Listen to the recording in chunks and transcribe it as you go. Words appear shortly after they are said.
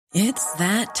It's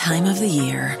that time of the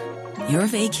year. Your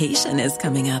vacation is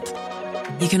coming up.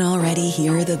 You can already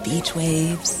hear the beach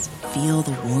waves, feel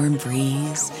the warm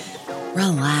breeze,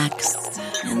 relax,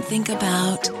 and think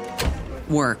about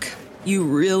work. You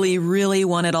really, really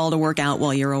want it all to work out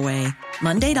while you're away.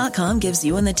 Monday.com gives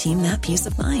you and the team that peace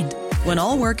of mind. When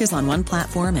all work is on one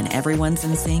platform and everyone's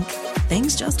in sync,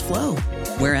 things just flow.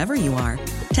 Wherever you are,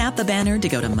 tap the banner to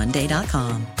go to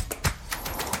Monday.com.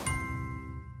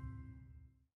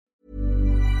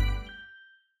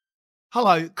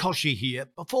 Hello, Koshi here.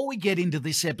 Before we get into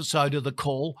this episode of The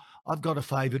Call, I've got a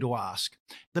favour to ask.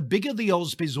 The bigger the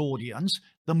AusBiz audience,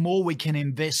 the more we can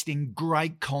invest in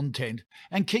great content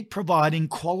and keep providing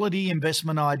quality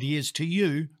investment ideas to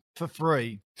you for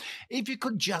free. If you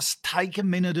could just take a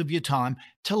minute of your time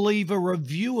to leave a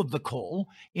review of The Call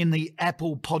in the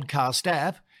Apple Podcast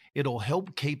app, it'll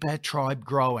help keep our tribe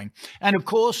growing. And of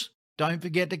course, don't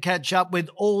forget to catch up with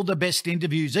all the best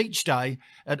interviews each day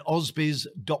at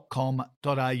ausbiz.com.au.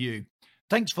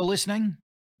 Thanks for listening.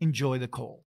 Enjoy the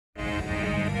call.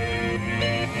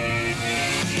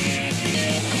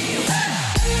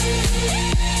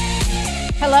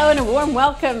 Hello and a warm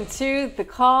welcome to The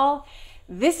Call.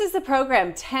 This is the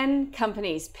program, 10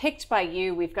 companies picked by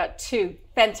you. We've got two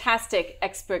fantastic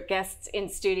expert guests in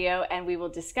studio, and we will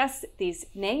discuss these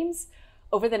names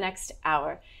over the next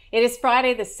hour. It is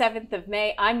Friday, the 7th of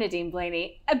May. I'm Nadine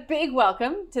Blaney. A big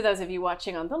welcome to those of you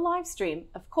watching on the live stream,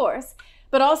 of course.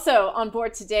 But also on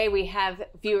board today, we have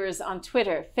viewers on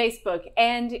Twitter, Facebook,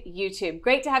 and YouTube.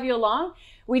 Great to have you along.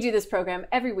 We do this program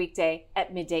every weekday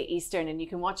at midday Eastern, and you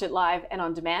can watch it live and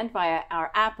on demand via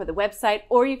our app or the website,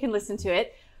 or you can listen to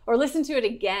it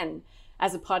again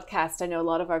as a podcast. I know a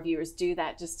lot of our viewers do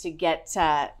that just to get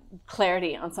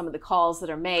clarity on some of the calls that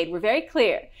are made. We're very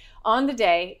clear. On the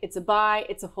day, it's a buy,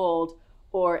 it's a hold,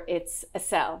 or it's a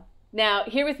sell. Now,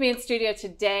 here with me in studio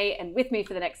today and with me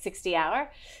for the next 60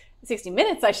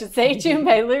 minutes, I should say, June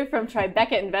Bailu from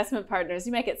Tribeca Investment Partners.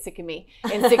 You might get sick of me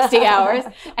in 60 hours.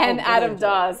 And Adam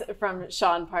Dawes from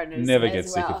Shaw Partners. Never get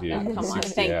sick of you. Oh, come on,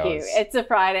 thank you. It's a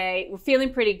Friday. We're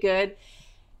feeling pretty good.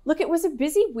 Look, it was a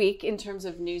busy week in terms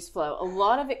of news flow. A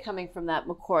lot of it coming from that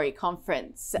Macquarie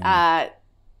conference.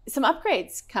 Some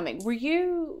upgrades coming. Were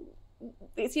you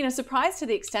surprised to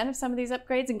the extent of some of these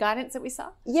upgrades and guidance that we saw?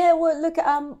 Yeah, well, look,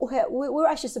 we were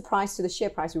actually surprised to the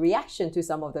share price reaction to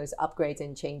some of those upgrades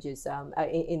and changes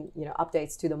in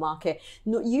updates to the market.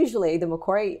 Usually, the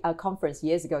Macquarie conference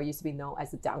years ago used to be known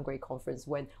as the downgrade conference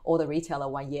when all the retailer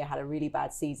one year had a really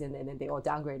bad season and then they all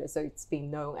downgraded. So it's been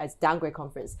known as downgrade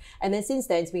conference. And then since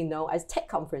then, it's been known as tech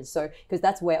conference. So because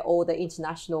that's where all the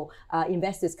international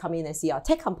investors come in and see our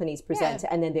tech companies present,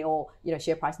 and then they all,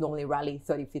 share price normally rally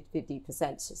 30-50%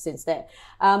 since then.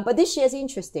 But this year is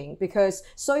interesting because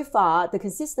so far the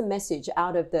consistent message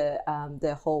out of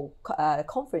the whole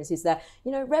conference is that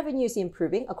revenue is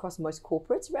improving across most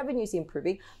corporates. Revenue is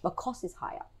improving, but cost is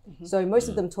higher. Mm-hmm. So most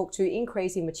of them talk to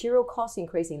increasing material costs,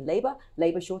 increasing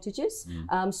labor shortages.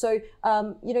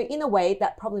 In a way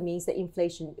that probably means that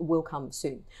inflation will come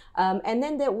soon. And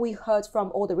then that we heard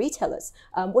from all the retailers.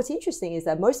 What's interesting is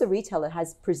that most of the retailer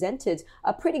has presented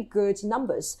pretty good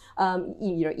numbers.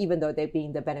 Even though they've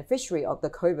been the beneficiary of the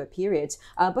COVID period,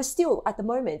 but still at the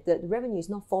moment the revenue is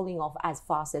not falling off as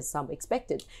fast as some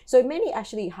expected. So many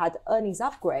actually had earnings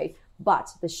upgrade,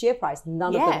 but the share price,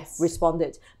 none of them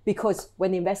responded, because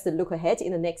when the investor look ahead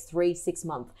in the next 3-6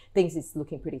 months, things is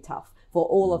looking pretty tough for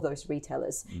all of those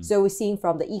retailers. So we're seeing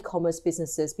from the e-commerce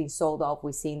businesses being sold off,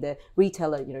 we're seeing the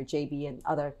retailer, JB and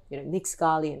other, Nick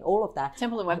Scali and all of that.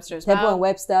 Temple & Webster as Temple &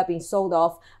 Webster being sold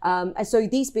off. And so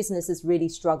these businesses really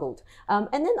struggled. And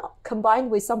then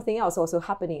combined with something else also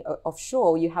happening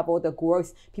offshore, you have all the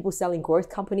growth, people selling growth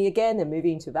company again and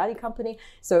moving into value company.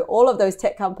 So all of those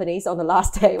tech companies on the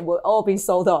last day were all being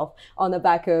sold off on the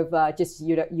back of just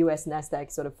US NASDAQ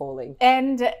sort of falling.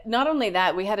 And not only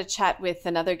that, we had a chat with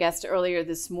another guest earlier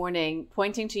this morning,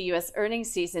 pointing to US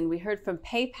earnings season. We heard from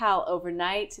PayPal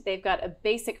overnight. They've got a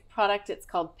basic product. It's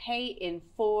called Pay in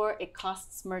 4. It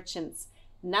costs merchants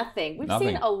nothing. We've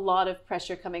seen a lot of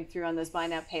pressure coming through on those buy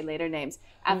now, pay later names,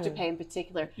 Afterpay in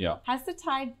particular. Yeah. Has the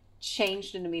tide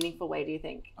changed in a meaningful way, do you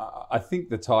think? I think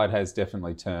the tide has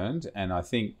definitely turned, and I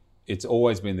think it's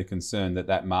always been the concern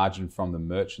that margin from the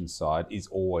merchant side is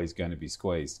always going to be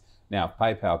squeezed. Now, if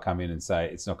PayPal come in and say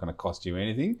it's not going to cost you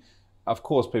anything, of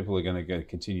course people are going to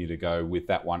continue to go with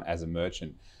that one as a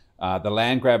merchant. The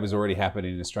land grab has already happened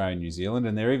in Australia and New Zealand,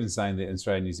 and they're even saying that in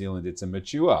Australia and New Zealand it's a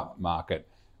mature market.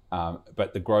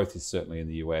 But the growth is certainly in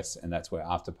the US, and that's where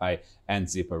Afterpay and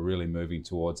Zip are really moving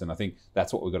towards. And I think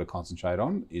that's what we've got to concentrate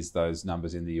on, is those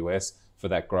numbers in the US for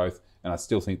that growth. And I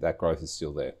still think that growth is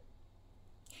still there.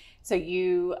 So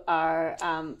you are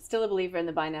still a believer in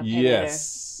the buy now, pay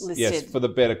Yes. later listed. Yes, for the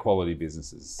better quality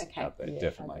businesses out there, Yeah,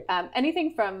 definitely.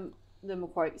 Anything from the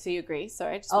Macquarie? So you agree?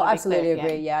 Sorry, I just Oh, want to be absolutely clear.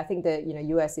 agree. Yeah, I think the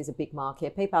US is a big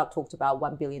market. PayPal talked about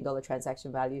 $1 billion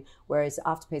transaction value, whereas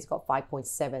Afterpay's got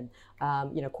 5.7.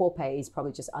 Corpay is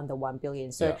probably just under 1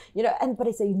 billion. So but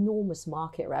it's an enormous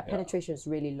market, right? Penetration is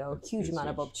really low, huge amount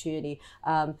of opportunity.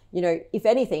 If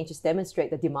anything, just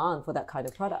demonstrate the demand for that kind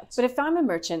of product. But if I'm a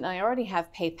merchant and I already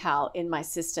have PayPal in my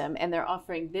system and they're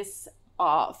offering this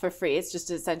for free, it's just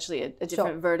essentially a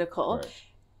different vertical. Right.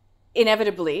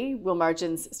 Inevitably, will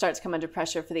margins start to come under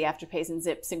pressure for the Afterpays and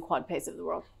Zips and QuadPays of the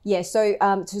world? Yeah, so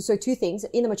two things.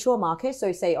 In the mature market,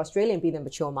 so say Australian being the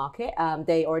mature market,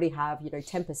 they already have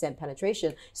 10%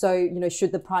 penetration. So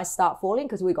should the price start falling,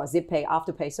 because we've got Zip Pay,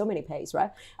 Afterpay, so many pays,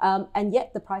 right? And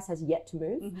yet the price has yet to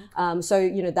move.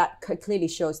 That clearly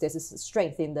shows there's a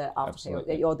strength in the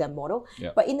Afterpay or their model.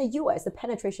 Yep. But in the US, the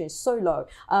penetration is so low.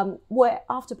 Where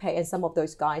Afterpay and some of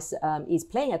those guys is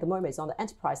playing at the moment is on the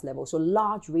enterprise level, so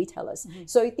large retailers.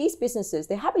 So these businesses,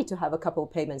 they're happy to have a couple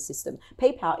of payment systems.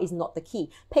 PayPal is not the key.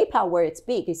 PayPal, where it's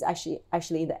big, is actually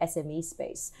in the SME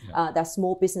space, that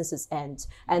small businesses end.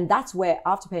 And that's where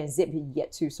Afterpay and Zip are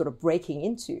yet to sort of breaking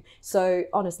into. So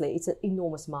honestly, it's an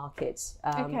enormous market.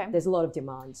 There's a lot of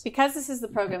demand. Because this is the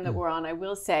program that we're on, I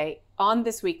will say, on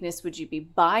this weakness, would you be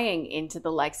buying into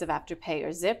the likes of Afterpay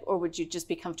or Zip, or would you just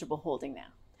be comfortable holding now?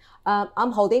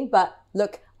 I'm holding, but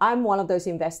look, I'm one of those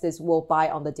investors who will buy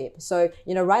on the dip. So,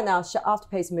 right now,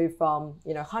 Afterpay's moved from,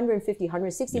 $150,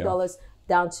 $160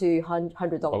 down to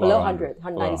 $100, below 100,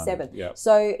 197.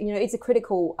 So, it's a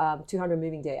critical 200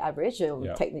 moving day average,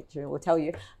 technically will tell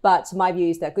you. But my view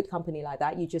is that a good company like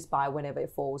that, you just buy whenever it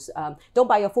falls. Don't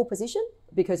buy your full position,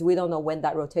 because we don't know when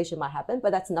that rotation might happen,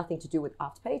 but that's nothing to do with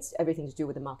Afterpay. It's everything to do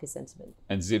with the market sentiment.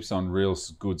 And Zip's on real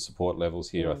good support levels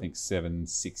here. I think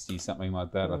 760, something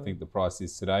like that. I think the price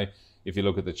is today. If you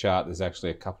look at the chart, there's actually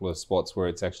a couple of spots where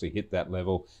it's actually hit that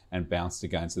level and bounced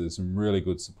again. So there's some really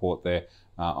good support there.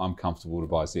 I'm comfortable to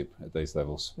buy Zip at these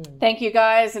levels. Thank you,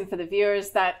 guys. And for the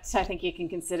viewers, that I think you can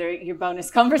consider your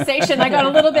bonus conversation. I got a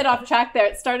little bit off track there.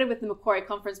 It started with the Macquarie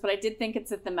conference, but I did think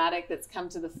it's a thematic that's come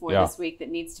to the fore this week that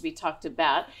needs to be talked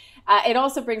about. It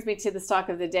also brings me to the stock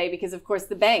of the day because, of course,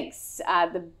 the banks,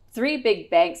 the three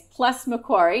big banks plus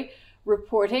Macquarie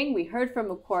reporting. We heard from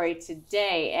Macquarie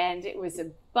today, and it was a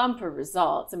bumper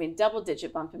results. I mean,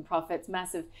 double-digit bump in profits,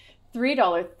 massive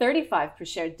 $3.35 per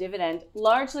share dividend,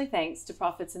 largely thanks to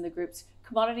profits in the group's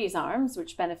commodities arms,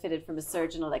 which benefited from a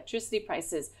surge in electricity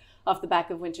prices off the back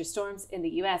of winter storms in the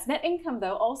US. Net income,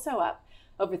 though, also up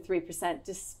over 3%,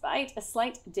 despite a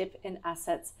slight dip in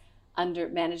assets under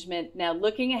management. Now,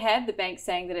 looking ahead, the bank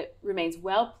saying that it remains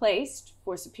well-placed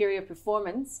for superior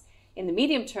performance in the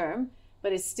medium term,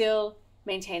 but is still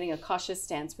maintaining a cautious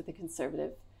stance with a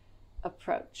conservative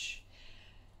approach.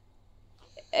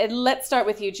 Let's start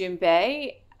with you, Jun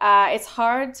Bei. It's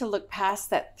hard to look past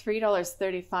that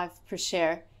 $3.35 per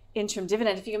share interim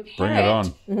dividend if you compare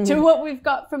it to what we've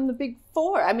got from the big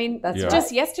four. I mean,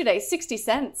 just yesterday, 60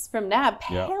 cents from NAB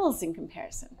pales in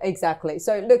comparison. Exactly.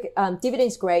 So look,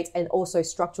 dividends great, and also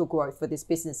structural growth for this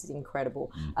business is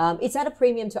incredible. It's at a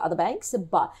premium to other banks,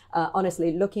 but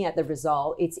honestly, looking at the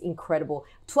result, it's incredible.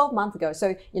 12 months ago,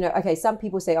 so, some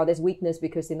people say, oh, there's weakness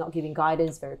because they're not giving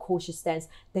guidance, very cautious stance.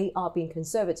 They are being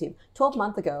conservative. 12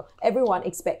 months ago, everyone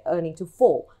expect earning to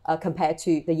fall compared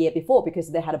to the year before,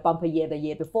 because they had a bumper year the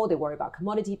year before. They worry about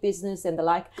commodity business and the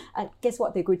like. And guess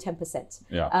what? They grew 10%.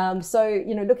 So,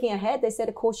 looking ahead, they said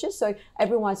a cautious. So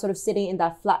everyone's sort of sitting in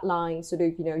that flat line, sort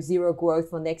of, zero growth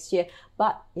for next year.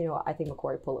 But, I think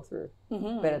Macquarie pull it through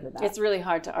better than that. It's really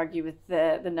hard to argue with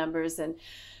the numbers. And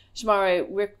Shomari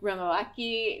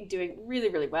Wickramoaki doing really,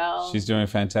 really well. She's doing a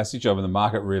fantastic job, and the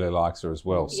market really likes her as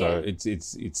well. So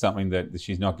it's something that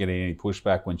she's not getting any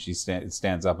pushback when she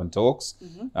stands up and talks.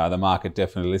 The market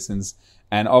definitely listens.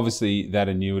 And obviously that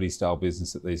annuity style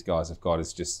business that these guys have got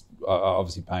is just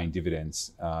obviously paying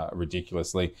dividends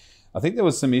ridiculously. I think there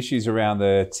was some issues around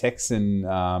the Texan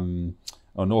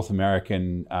or North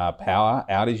American power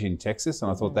outage in Texas,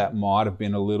 and I thought that might have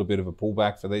been a little bit of a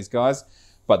pullback for these guys.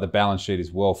 But the balance sheet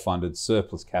is well funded,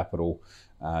 surplus capital,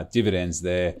 dividends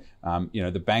there.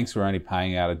 The banks were only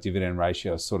paying out a dividend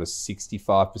ratio of sort of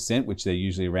 65%, which they're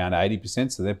usually around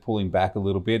 80%. So they're pulling back a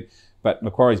little bit. But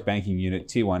Macquarie's banking unit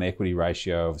Tier 1 equity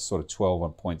ratio of sort of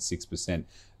 12.6%.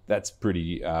 That's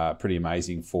pretty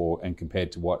amazing and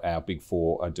compared to what our big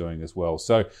four are doing as well.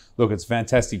 So look, it's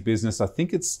fantastic business. I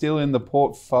think it's still in the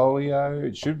portfolio.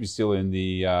 It should be still in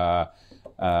the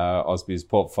Ausbie's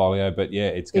portfolio. But yeah,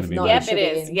 it's going to be. Yep, it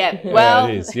is. Yeah, well,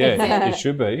 it is. Yeah, it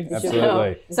should be.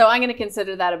 Absolutely. So I'm going to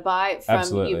consider that a buy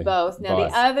from you both. Now,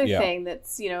 Buys. the other thing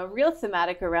that's a real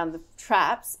thematic around the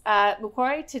traps,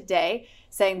 Macquarie today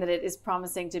saying that it is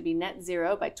promising to be net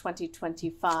zero by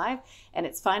 2025, and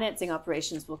its financing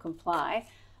operations will comply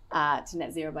to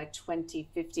net zero by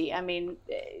 2050. I mean,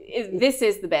 this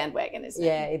is the bandwagon, isn't it?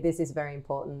 Yeah, this is very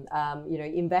important.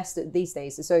 Investors these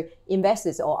days, so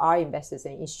investors or our investors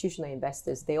and institutional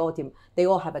investors, they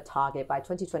all have a target by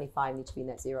 2025 need to be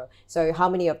net zero. So how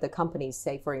many of the companies,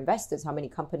 say for investors, how many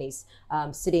companies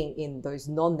sitting in those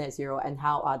non-net zero, and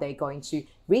how are they going to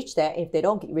reach there? If they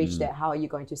don't reach there, how are you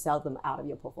going to sell them out of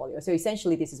your portfolio? So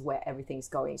essentially, this is where everything's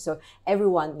going. So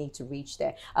everyone needs to reach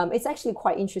there. It's actually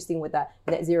quite interesting with that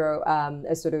net zero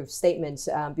sort of statement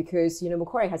because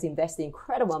Macquarie has invested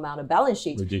incredible amount of balance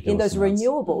sheet in those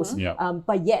renewables,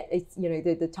 but yet it's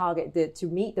the target to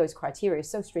meet those criteria is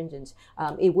so stringent.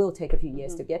 It will take a few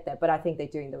years to get there, but I think they're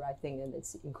doing the right thing, and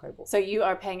it's incredible. So you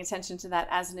are paying attention to that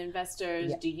as an investor.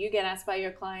 Yeah. Do you get asked by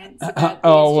your clients?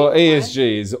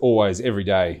 ESG is always every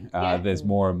day. There's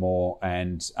more and more,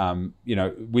 and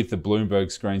with the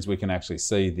Bloomberg screens, we can actually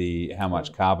see how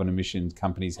much carbon emission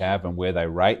companies have and where they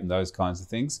rate and those kinds of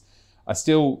things. I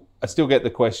still get the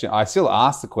question. I still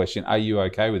ask the question, "Are you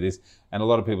okay with this?" And a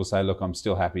lot of people say, "Look, I'm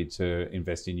still happy to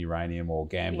invest in uranium or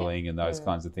gambling and those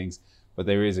kinds of things." But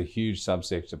there is a huge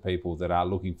subset of people that are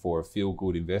looking for a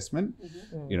feel-good investment.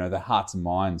 The Hearts and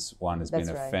Minds one has been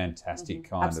a fantastic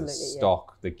kind of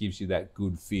stock that gives you that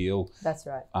good feel. That's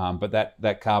right. But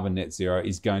that carbon net zero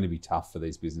is going to be tough for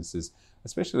these businesses,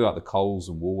 especially like the Coles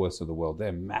and Woolworths of the world.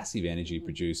 They're massive energy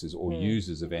producers or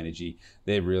users of energy.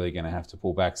 They're really going to have to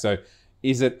pull back. So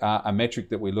is it a metric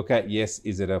that we look at? Yes.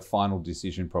 Is it a final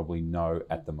decision? Probably no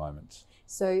at the moment.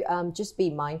 So just be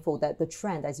mindful that the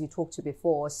trend, as you talked to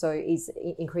before, is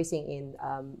increasing in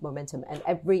momentum, and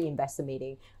every investor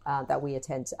meeting that we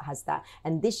attend has that.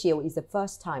 And this year is the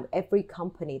first time every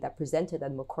company that presented at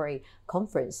the Macquarie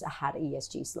conference had an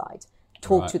ESG slide.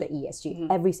 Talk to the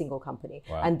ESG, every single company.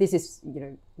 Wow. And this is,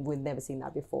 we've never seen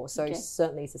that before. So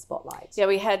certainly it's a spotlight. Yeah,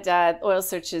 we had Oil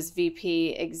Search's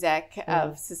VP exec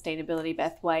of sustainability,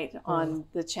 Beth White, on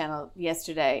the channel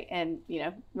yesterday. And,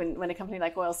 when a company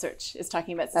like Oil Search is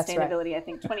talking about sustainability, I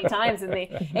think 20 times in the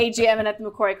AGM and at the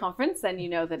Macquarie conference, then you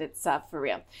know that it's for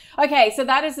real. Okay, so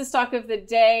that is the stock of the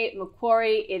day.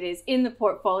 Macquarie, it is in the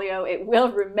portfolio. It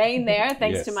will remain there,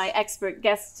 thanks to my expert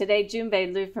guests today,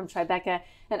 Junbei Liu from Tribeca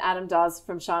and Adam Dawes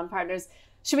from Shaw and Partners.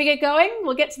 Should we get going?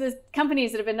 We'll get to the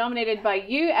companies that have been nominated by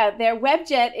you out there.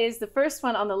 Webjet is the first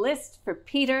one on the list for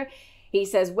Peter. He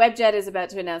says Webjet is about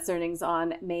to announce earnings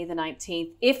on May the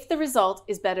 19th. If the result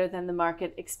is better than the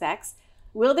market expects,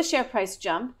 will the share price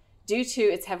jump due to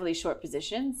its heavily short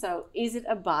position? So is it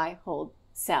a buy, hold,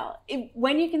 sell?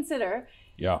 When you consider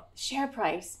share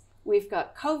price, we've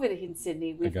got COVID in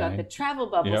Sydney, we've got the travel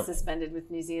bubble suspended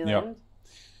with New Zealand.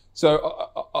 So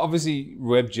obviously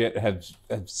Webjet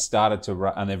have started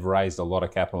to, and they've raised a lot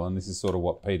of capital, and this is sort of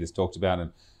what Peter's talked about.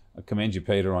 And I commend you,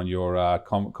 Peter, on your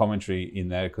commentary in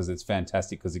there, because it's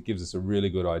fantastic, because it gives us a really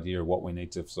good idea of what we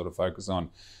need to sort of focus on.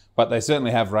 But they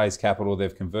certainly have raised capital.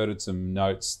 They've converted some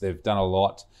notes. They've done a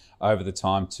lot over the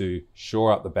time to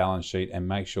shore up the balance sheet and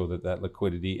make sure that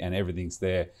liquidity and everything's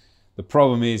there. The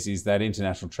problem is that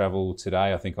international travel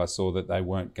today, I think I saw that they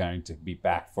weren't going to be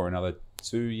back for another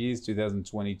 2 years,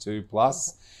 2022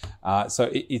 plus. So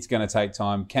it's going to take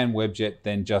time. Can Webjet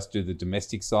then just do the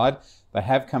domestic side? They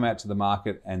have come out to the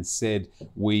market and said,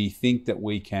 we think that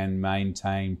we can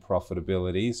maintain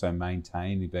profitability. So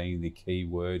maintain being the key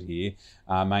word here,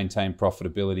 maintain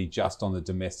profitability just on the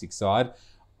domestic side.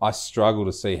 I struggle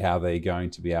to see how they're going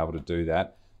to be able to do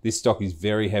that. This stock is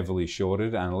very heavily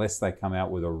shorted, and unless they come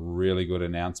out with a really good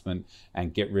announcement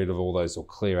and get rid of all those or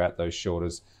clear out those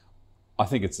shorters, I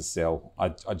think it's a sell.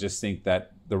 I just think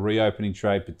that the reopening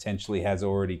trade potentially has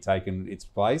already taken its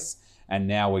place, and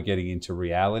now we're getting into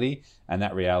reality. And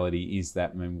that reality is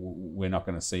that we're not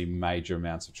going to see major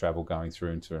amounts of travel going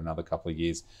through into another couple of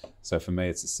years. So for me,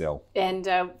 it's a sell. And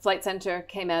Flight Centre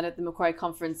came out at the Macquarie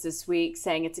conference this week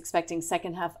saying it's expecting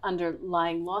second half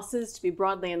underlying losses to be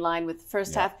broadly in line with the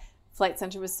first half. Flight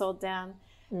Centre was sold down.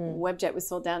 Webjet was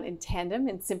sold down in tandem,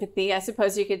 in sympathy, I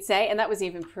suppose you could say, and that was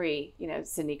even pre,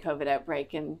 Sydney COVID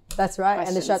outbreak and that's right,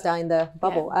 questions. And the shutdown in the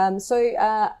bubble. So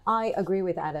I agree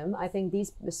with Adam. I think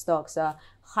these stocks are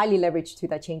highly leveraged to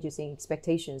the changes in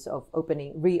expectations of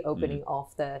reopening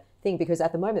of the thing, because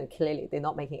at the moment, clearly, they're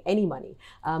not making any money.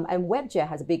 And Webjet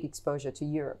has a big exposure to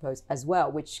Europe as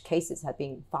well, which cases have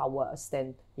been far worse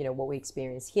than what we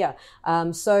experience here.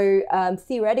 So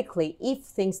theoretically, if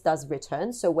things does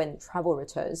return, so when travel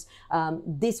returns,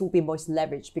 this will be most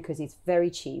leveraged because it's very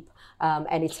cheap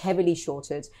and it's heavily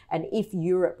shorted. And if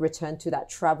Europe return to that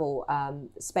travel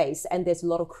space, and there's a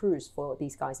lot of cruise for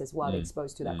these guys as well,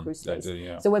 exposed to that cruise space.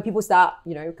 So when people start,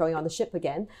 going on the ship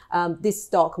again, this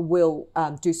stock will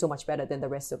do so much better than the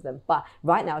rest of them. But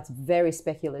right now, it's very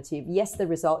speculative. Yes, the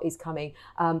result is coming.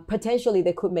 Potentially,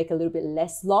 they could make a little bit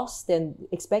less loss than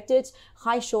expected.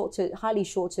 Highly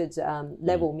shorted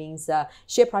level means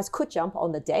share price could jump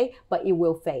on the day, but it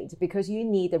will fade because you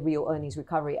need a real earnings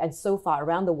recovery. And so far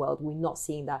around the world, we're not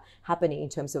seeing that happening in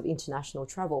terms of international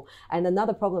travel. And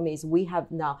another problem is we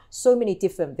have now so many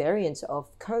different variants of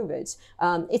COVID.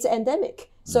 It's endemic.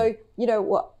 So,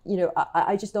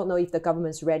 I just don't know if the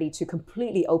government's ready to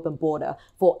completely open border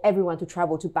for everyone to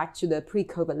travel back to the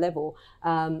pre-COVID level.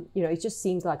 It just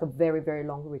seems like a very, very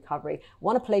long recovery.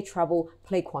 Want to play travel,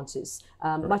 play Qantas.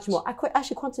 Much more.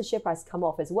 Actually, Qantas share price come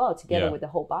off as well together with the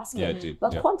whole basket. Yeah, it did.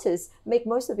 But Qantas make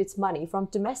most of its money from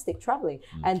domestic traveling.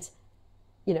 And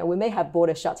we may have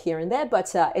borders shut here and there,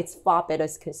 but it's far better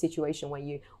situation when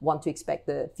you want to expect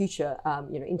the future,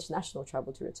 international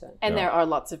travel to return. And there are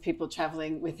lots of people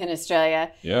traveling within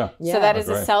Australia. Yeah. So that is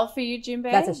a sell for you,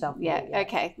 Junbei? That's a sell for me, yeah.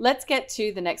 Okay. Let's get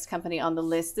to the next company on the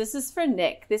list. This is for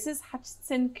Nick. This is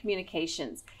Hutchison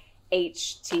Communications,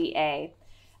 HTA.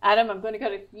 Adam, I'm going to go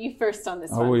to you first on this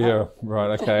one. Oh, yeah.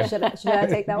 Right. Okay. Should I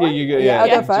take that one? Yeah,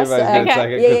 I'll go first.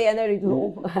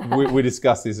 No. We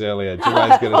discussed this earlier.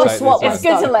 Jubai's going to take this one. It's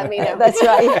good to let me know.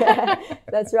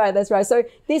 That's right. That's right. So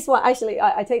this one, actually,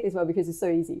 I take this one because it's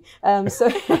so easy. It's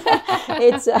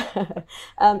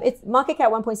market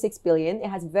cap 1.6 billion. It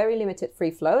has very limited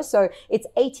free flow. So it's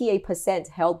 88%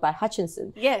 held by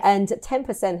Hutchison. Yes. And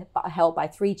 10% held by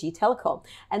 3G Telecom.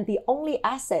 And the only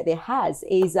asset it has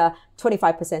is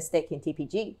 25% stake in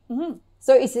TPG. Mm-hmm.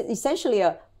 So it's essentially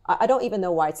I don't even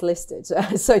know why it's listed.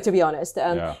 So to be honest,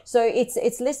 so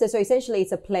it's listed. So essentially,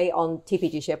 it's a play on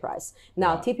TPG share price.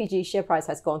 Now, TPG share price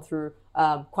has gone through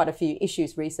quite a few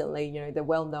issues recently. The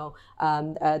well-known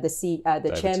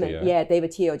the chairman,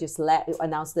 David Teo just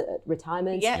announced the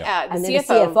retirement. And then the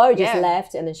CFO just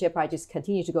left, and then share price just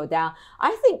continued to go down.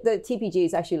 I think the TPG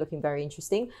is actually looking very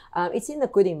interesting. It's in a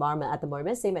good environment at the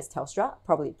moment, same as Telstra.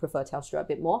 Probably prefer Telstra a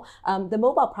bit more. The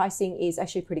mobile pricing is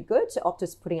actually pretty good.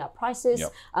 Optus putting up prices.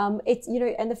 It's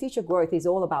and the future growth is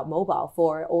all about mobile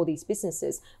for all these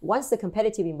businesses. Once the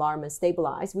competitive environment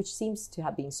stabilizes, which seems to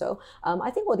have been so, I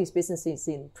think all these businesses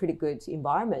in pretty good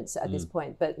environments at this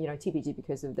point. But TPG,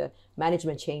 because of the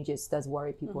management changes, does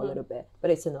worry people a little bit.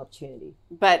 But it's an opportunity.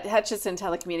 But Hutchison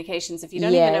Telecommunications, if you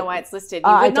don't even know why it's listed,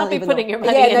 you would not be putting your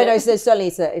money in it. No, certainly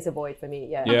it's a void for me.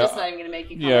 Yeah. I'm just not even going to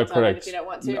make you comment on it if you don't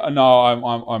want to. No,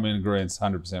 I'm in agreement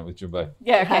 100% with Junbei.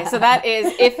 Yeah. Okay. So that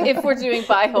is if we're doing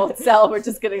buy, hold, sell, we're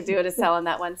just going to do it a sell on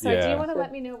that one. So do you want to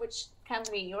let me know which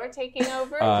company you're taking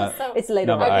over? It's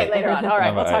later on. Okay, later on. All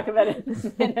right, we'll talk about it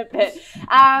in a bit.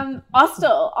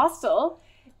 Austal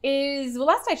is, well,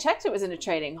 last I checked, it was in a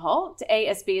trading halt.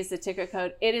 ASB is the ticker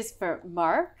code. It is for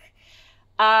Mark.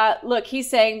 Look, he's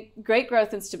saying great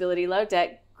growth and stability, low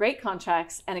debt, great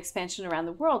contracts, and expansion around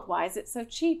the world. Why is it so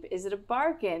cheap? Is it a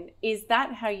bargain? Is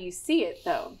that how you see it,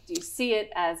 though? Do you see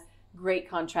it as great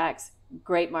contracts,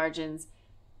 great margins,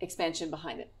 expansion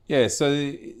behind it? Yeah,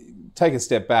 so take a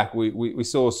step back. We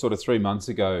saw sort of 3 months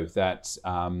ago that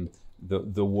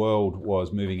the world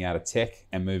was moving out of tech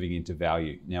and moving into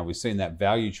value. Now, we've seen that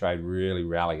value trade really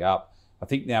rally up. I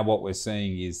think now what we're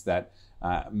seeing is that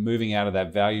moving out of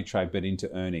that value trade but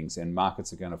into earnings, and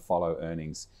markets are going to follow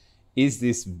earnings. Is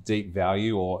this deep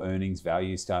value or earnings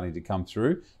value starting to come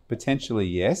through? Potentially,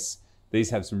 yes.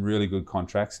 These have some really good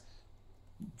contracts.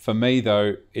 For me,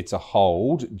 though, it's a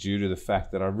hold due to the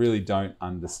fact that I really don't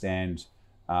understand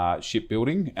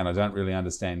shipbuilding, and I don't really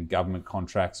understand government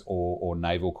contracts or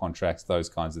naval contracts, those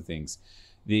kinds of things.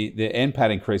 The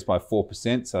NPAT increased by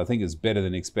 4%, so I think it's better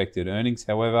than expected earnings.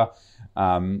 However,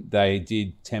 they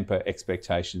did temper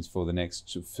expectations for the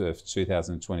next for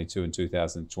 2022 and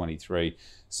 2023.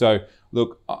 So,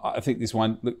 look, I think this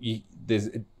one,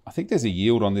 I think there's a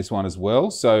yield on this one as well.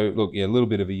 So, look, a little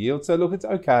bit of a yield. So, look, it's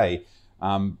okay,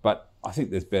 but I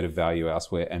think there's better value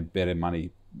elsewhere and better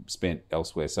money spent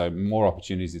elsewhere. So more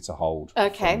opportunities, it's a hold for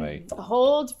me. A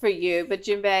hold for you. But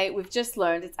Junbei, we've just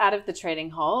learned it's out of the trading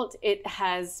halt. It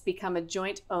has become a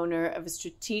joint owner of a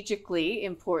strategically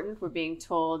important, we're being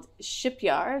told,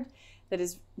 shipyard that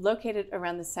is located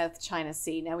around the South China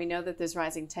Sea. Now we know that there's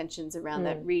rising tensions around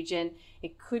that region.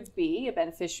 It could be a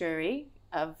beneficiary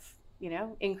of,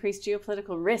 increased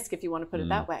geopolitical risk, if you want to put it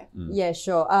that way. Yeah,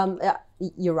 sure.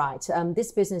 You're right.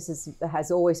 This business has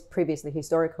always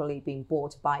historically been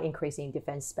bought by increasing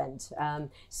defense spend.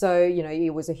 So,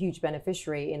 it was a huge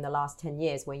beneficiary in the last 10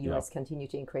 years when US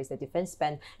continued to increase their defense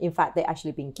spend. In fact, they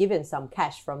actually been given some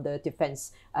cash from the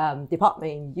defense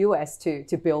department in US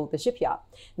to build the shipyard.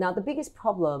 Now, the biggest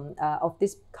problem of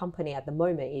this company at the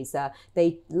moment is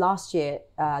last year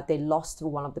they lost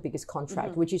one of the biggest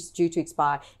contracts, which is due to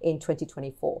expire in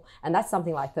 2024. And that's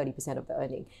something like 30% of the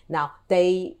earning. Now,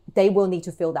 they will need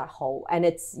to fill that hole, and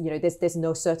it's there's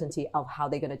no certainty of how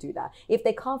they're going to do that. If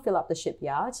they can't fill up the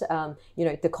shipyard,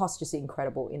 the cost is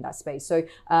incredible in that space. So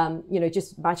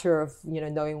just matter of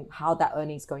knowing how that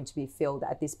earning is going to be filled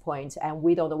at this point, and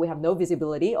we don't know. We have no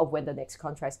visibility of when the next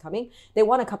contract is coming. They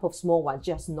won a couple of small ones,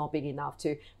 just not big enough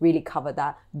to really cover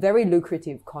that very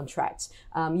lucrative contract.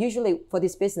 Usually for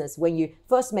this business, when you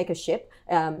first make a ship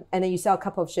and then you sell a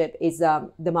couple of ships,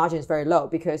 the margin is very low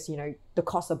because the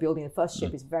cost of building the first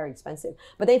ship is very expensive.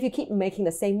 But then if you keep making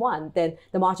the same one, then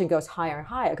the margin goes higher and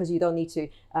higher because you don't need to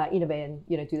innovate and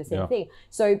do the same thing.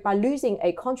 So by losing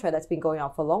a contract that's been going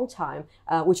on for a long time,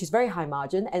 which is very high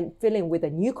margin, and filling with a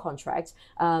new contract,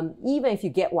 even if you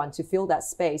get one to fill that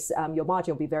space, your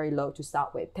margin will be very low to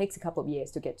start with. It takes a couple of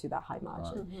years to get to that high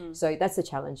margin. Right. So that's the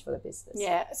challenge for the business.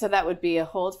 Yeah. So that would be a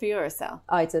hold for you or a sell?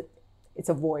 It's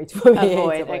a void for me. A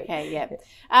void. Okay.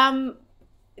 Yeah.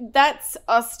 That's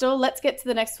Austral. Let's get to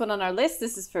the next one on our list.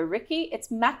 This is for Ricky. It's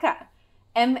Maca.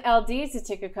 MLD is the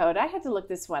ticker code. I had to look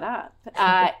this one up.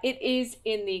 It is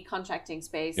in the contracting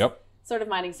space. Yep. Sort of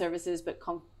mining services, but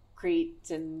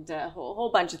concrete and a whole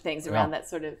bunch of things around that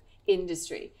sort of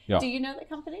industry. Yep. Do you know the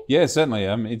company? Yeah, certainly.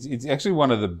 It's actually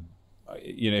one of the,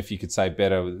 if you could say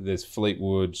better, there's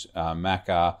Fleetwood,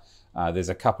 Maca. There's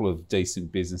a couple of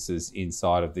decent businesses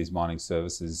inside of this mining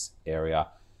services area.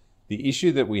 The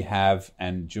issue that we have,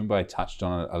 and Junbei touched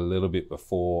on it a little bit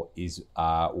before, is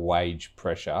wage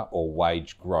pressure or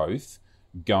wage growth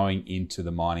going into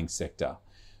the mining sector.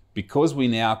 Because we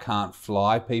now can't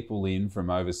fly people in from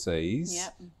overseas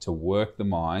to work the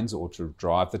mines or to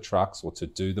drive the trucks or to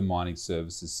do the mining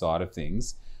services side of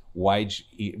things,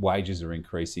 wages are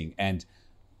increasing. And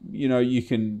you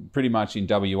can pretty much in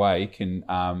WA can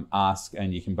ask,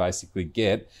 and you can basically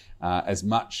get as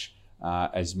much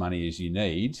as money as you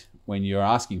need when you're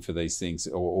asking for these things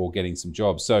or getting some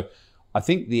jobs. So I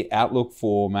think the outlook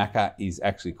for Maca is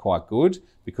actually quite good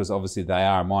because obviously they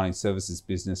are a mining services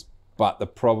business, but the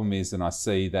problem is, and I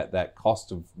see that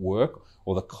cost of work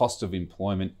or the cost of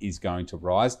employment is going to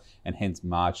rise, and hence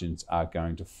margins are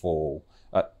going to fall.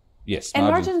 Yes, and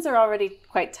margins are already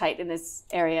quite tight in this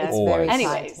area. It's very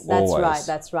anyways. Tight.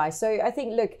 That's right. So I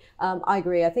think, look, I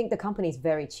agree. I think the company is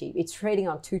very cheap. It's trading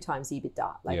on 2 times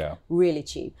EBITDA, really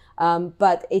cheap.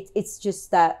 But it's just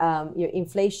that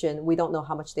inflation, we don't know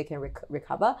how much they can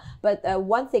recover. But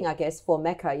one thing, I guess, for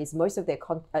Mecca is most of their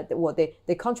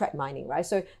they contract mining, right?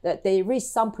 So that there is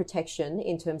some protection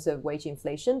in terms of wage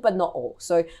inflation, but not all.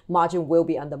 So margin will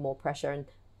be under more pressure, and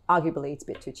arguably it's a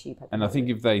bit too cheap. And I think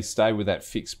if they stay with that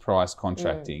fixed price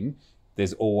contracting,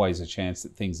 there's always a chance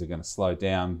that things are going to slow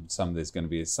down. There's going to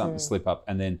be a slip up,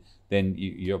 and then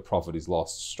your profit is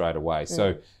lost straight away.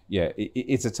 So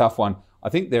it's a tough one. I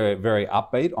think they're very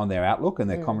upbeat on their outlook and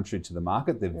their commentary to the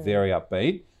market. They're very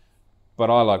upbeat, but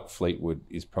I like Fleetwood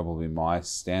is probably my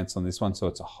stance on this one. So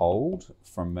it's a hold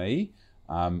from me.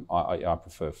 I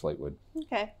prefer Fleetwood.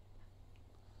 Okay.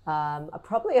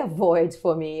 Probably a void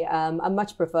for me. I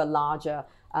much prefer larger.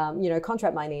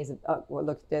 Contract mining is,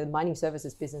 the mining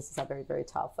services businesses are very, very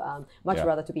tough. Much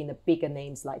rather to be in the bigger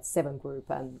names like Seven Group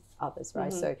and others,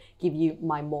 right? So give you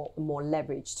more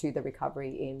leverage to the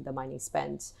recovery in the mining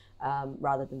spend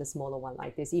rather than the smaller one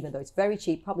like this, even though it's very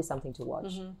cheap, probably something to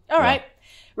watch. All right.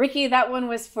 Ricky, that one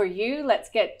was for you.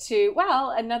 Let's get to,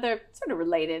 another sort of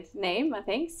related name, I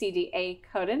think. CDA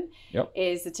Coden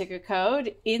is the ticker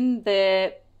code in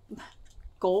the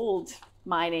gold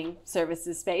mining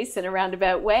services space in a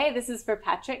roundabout way. This is for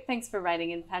Patrick. Thanks for writing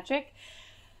in, Patrick.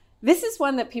 This is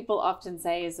one that people often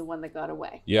say is the one that got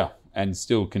away. Yeah, and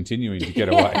still continuing to get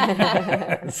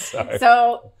away.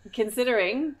 So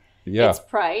considering its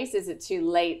price, is it too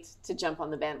late to jump on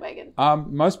the bandwagon?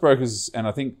 Most brokers, and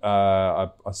I think I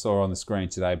saw on the screen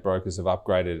today, brokers have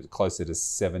upgraded it closer to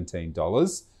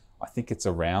 $17. I think it's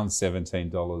around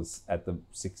 $17 at the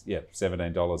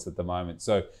 $17 at the moment.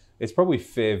 So it's probably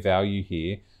fair value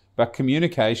here, but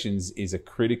communications is a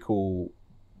critical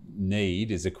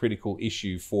need, is a critical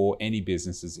issue for any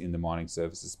businesses in the mining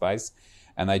services space.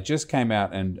 And they just came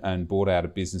out and bought out a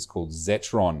business called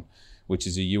Zetron, which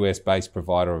is a US-based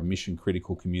provider of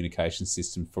mission-critical communication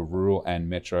systems for rural and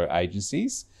metro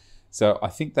agencies. So I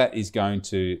think that is going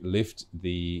to lift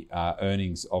the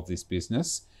earnings of this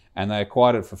business. And they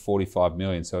acquired it for $45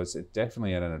 million. So it's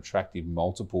definitely at an attractive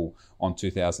multiple on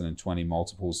 2020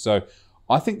 multiples. So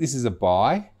I think this is a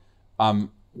buy.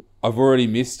 I've already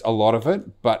missed a lot of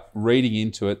it, but reading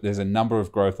into it, there's a number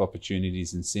of growth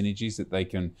opportunities and synergies that they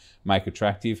can make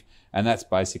attractive. And that's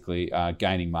basically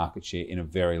gaining market share in a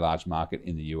very large market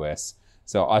in the US.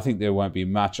 So I think there won't be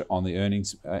much on the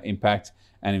earnings impact.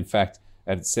 And in fact,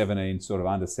 at $17, sort of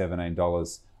under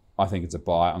 $17, I think it's a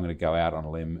buy. I'm going to go out on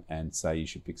a limb and say you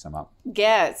should pick some up.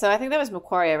 Yeah, so I think that was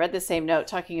Macquarie. I read the same note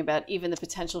talking about even the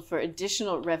potential for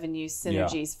additional revenue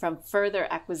synergies from further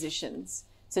acquisitions.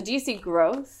 So do you see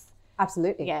growth?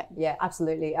 Absolutely. Yeah,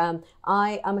 absolutely.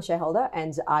 I am a shareholder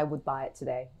and I would buy it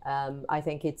today. I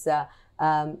think it's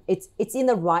in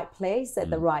the right place at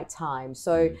the right time.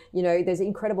 So, there's an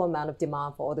incredible amount of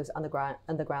demand for all this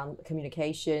underground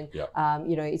communication.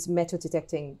 It's metal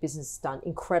detecting business done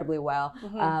incredibly well.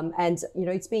 And,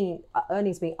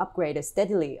 earnings being upgraded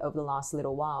steadily over the last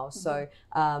little while. So,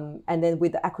 and then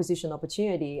with the acquisition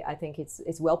opportunity, I think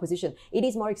it's well positioned. It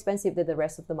is more expensive than the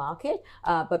rest of the market,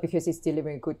 but because it's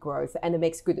delivering good growth and it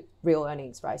makes good real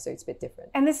earnings, right? So it's a bit different.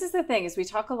 And this is the thing, is we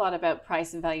talk a lot about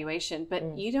price and valuation,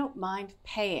 but you don't mind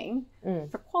paying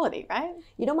for quality, right?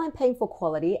 You don't mind paying for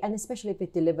quality, and especially if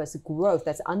it delivers growth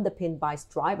that's underpinned by its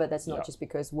driver, that's not just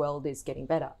because world is getting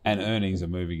better. And earnings are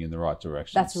moving in the right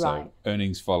direction. That's right. So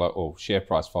earnings follow, or share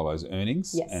price follows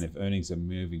earnings. Yes. And if earnings are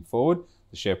moving forward,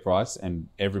 the share price, and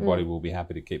everybody will be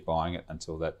happy to keep buying it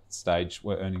until that stage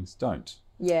where earnings don't.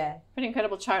 Yeah. Pretty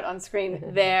incredible chart on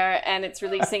screen there, and it's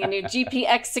releasing a new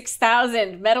GPX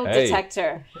 6000 metal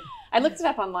detector. I looked it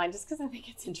up online just because I think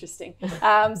it's interesting.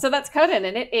 So that's Codan,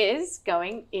 and it is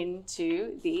going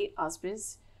into the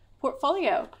Ausbiz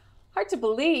portfolio. Hard to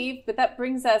believe, but that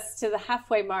brings us to the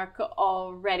halfway mark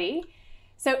already.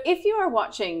 So if you are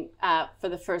watching for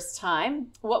the first time,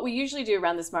 what we usually do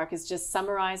around this mark is just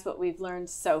summarize what we've learned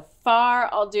so far.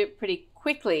 I'll do it pretty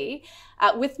quickly.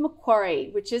 With Macquarie,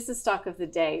 which is the stock of the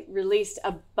day, released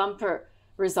a bumper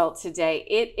result today.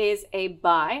 It is a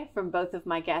buy from both of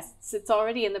my guests. It's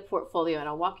already in the portfolio, and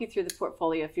I'll walk you through the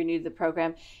portfolio if you're new to the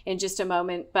program in just a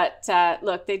moment. But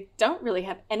look, they don't really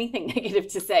have anything negative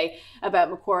to say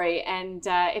about Macquarie. And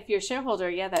if you're a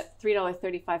shareholder, that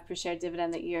 $3.35 per share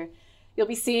dividend that you'll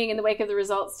be seeing in the wake of the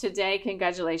results today,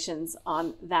 congratulations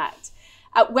on that.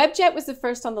 Webjet was the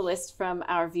first on the list from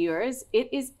our viewers. It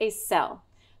is a sell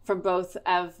from both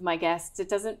of my guests. It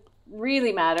doesn't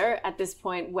really matter at this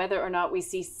point whether or not we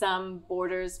see some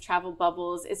borders, travel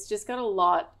bubbles. It's just got a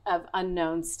lot of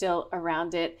unknowns still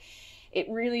around it. It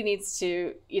really needs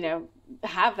to,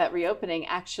 have that reopening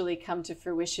actually come to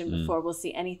fruition before we'll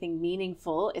see anything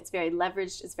meaningful. It's very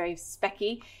leveraged. It's very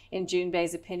specky, in June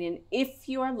Bay's opinion. If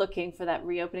you are looking for that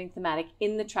reopening thematic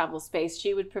in the travel space,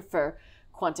 she would prefer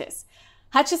Qantas.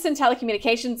 Hutchison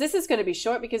Telecommunications, this is going to be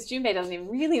short because June Bay doesn't even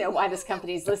really know why this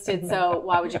company is listed, so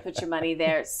why would you put your money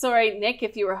there? Sorry, Nick,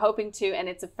 if you were hoping to, and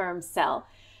it's a firm sell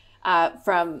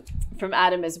from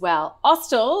Adam as well.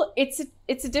 Austal,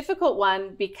 it's a difficult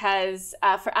one because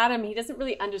for Adam, he doesn't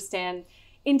really understand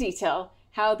in detail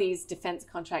how these defense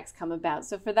contracts come about.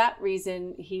 So for that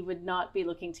reason, he would not be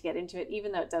looking to get into it,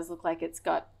 even though it does look like it's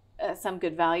got some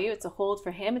good value. It's a hold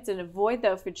for him. It's an avoid,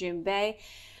 though, for June Bay.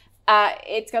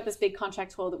 It's got this big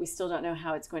contract hole that we still don't know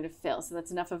how it's going to fill. So that's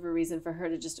enough of a reason for her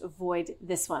to just avoid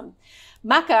this one.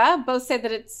 Maka both said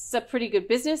that it's a pretty good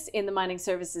business in the mining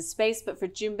services space, but for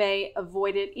June Bay,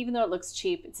 avoid it. Even though it looks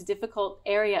cheap, it's a difficult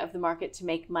area of the market to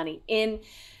make money in.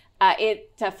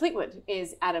 Fleetwood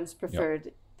is Adam's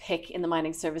preferred pick in the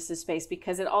mining services space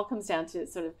because it all comes down to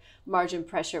sort of margin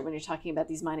pressure when you're talking about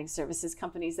these mining services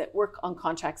companies that work on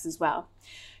contracts as well.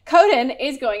 Codan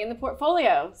is going in the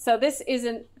portfolio. So this is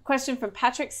a question from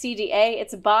Patrick, CDA.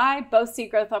 It's a buy. Both see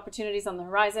growth opportunities on the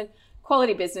horizon.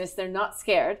 Quality business. They're not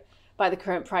scared by the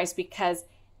current price because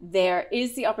there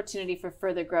is the opportunity for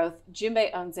further growth. June Bay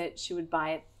owns it. She would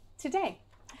buy it today.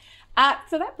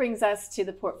 So that brings us to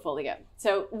the portfolio.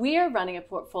 So we are running a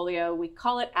portfolio. We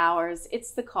call it ours.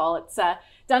 It's the call. It's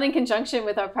done in conjunction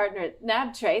with our partner at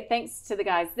NAB Trade. Thanks to the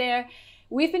guys there.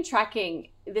 We've been tracking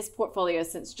this portfolio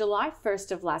since July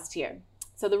 1st of last year.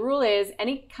 So the rule is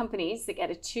any companies that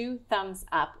get a 2 thumbs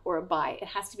up or a buy, it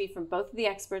has to be from both of the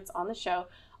experts on the show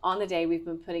on the day we've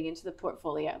been putting into the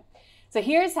portfolio. So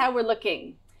here's how we're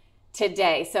looking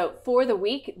today. So for the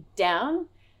week, down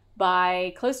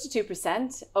by close to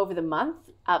 2% over the month,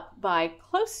 up by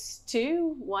close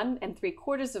to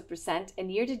 1.75%.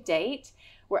 And year to date,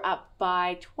 we're up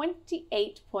by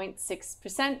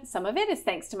 28.6%. Some of it is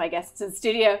thanks to my guests in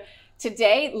studio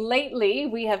today. Lately,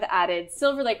 we have added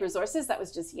Silver Lake Resources. That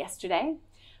was just yesterday.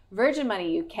 Virgin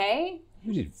Money UK.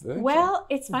 Who did Virgin? Well,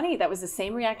 it's funny. That was the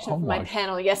same reaction from my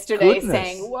panel yesterday,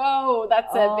 saying, whoa,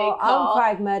 that's a big call. I'm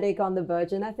pragmatic on the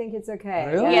Virgin. I think it's okay.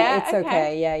 Really? Yeah, it's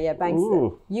okay. Yeah. Banks.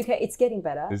 UK, it's getting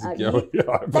better. Is it They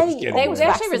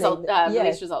actually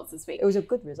released results this week. It was a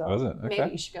good result. Was it? Okay.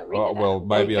 Maybe you should go read it. Well,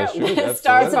 maybe I should. It's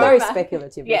very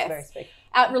speculative. Yes. It's very speculative.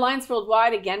 At Reliance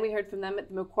Worldwide, again, we heard from them at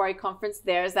the Macquarie conference.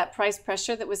 There's that price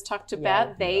pressure that was talked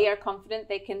about. They are confident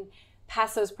they can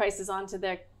pass those prices on to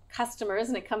their customers,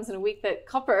 and it comes in a week that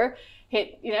copper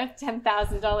hit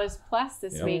 $10,000 plus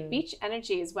this week. Beach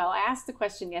Energy as well. I asked the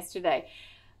question yesterday.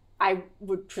 I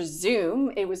would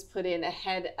presume it was put in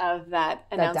ahead of that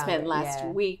announcement last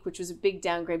week, which was a big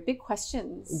downgrade. Big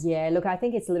questions. Yeah, look, I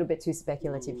think it's a little bit too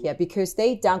speculative here because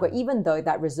they downgrade, even though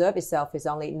that reserve itself is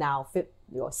only now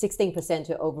 16%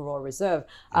 to overall reserve.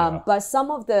 But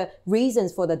some of the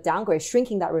reasons for the downgrade,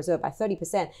 shrinking that reserve by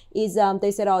 30%, is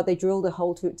they said, they drilled the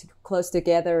hole too close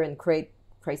together and create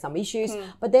some issues.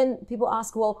 But then people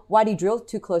ask, well, why do you drill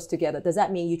too close together? Does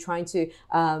that mean you're trying to,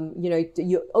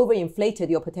 you overinflated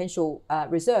your potential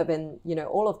reserve and,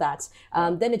 all of that?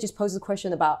 Then it just poses a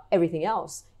question about everything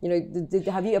else.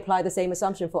 Have you applied the same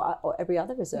assumption for every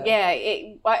other reserve? Yeah,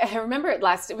 I remember it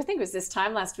I think it was this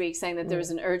time last week, saying that there was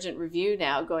an urgent review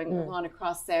now going on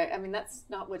across there. I mean, that's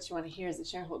not what you want to hear as a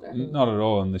shareholder. Not at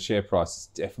all. And the share price has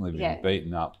definitely been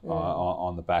beaten up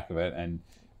on the back of it. And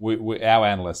our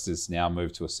analyst has now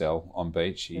moved to a sell on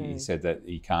Beach. He said that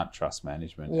he can't trust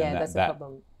management. Yeah, and that's the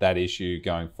problem. That issue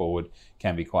going forward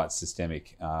can be quite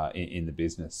systemic in the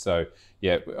business. So,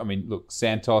 I mean, look,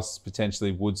 Santos,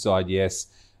 potentially Woodside, yes.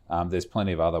 There's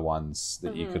plenty of other ones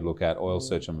that you could look at. Oil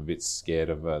Search, I'm a bit scared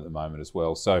of at the moment as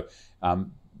well. So,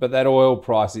 but that oil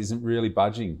price isn't really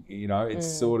budging. It's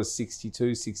sort of $62,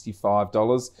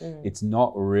 $65. It's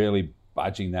not really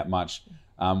budging that much.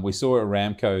 We saw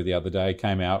Aramco the other day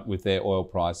came out with their oil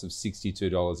price of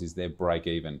 $62 is their break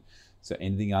even. So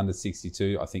anything under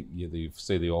 62, I think you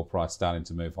see the oil price starting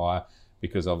to move higher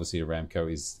because obviously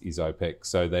Aramco is OPEC.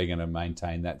 So they're going to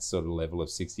maintain that sort of level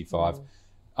of 65.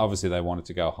 Obviously they want it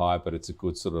to go higher, but it's a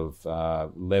good sort of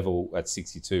level at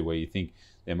 62 where you think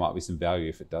there might be some value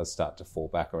if it does start to fall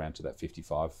back around to that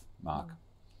 55 mark.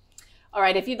 All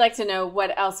right, if you'd like to know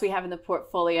what else we have in the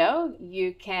portfolio,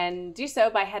 you can do so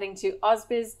by heading to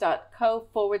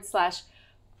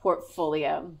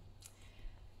ausbiz.co/portfolio.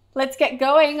 Let's get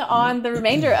going on the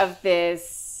remainder of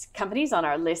this companies on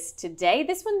our list today.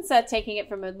 This one's taking it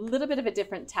from a little bit of a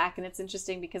different tack, and it's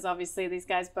interesting because obviously these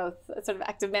guys both sort of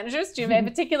active managers, GMA in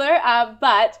particular,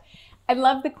 but I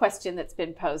love the question that's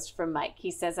been posed from Mike.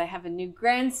 He says, I have a new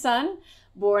grandson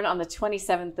born on the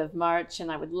 27th of March,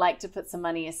 and I would like to put some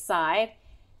money aside,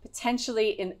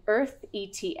 potentially in Earth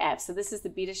ETF. So this is the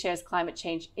BetaShares Climate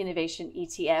Change Innovation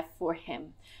ETF for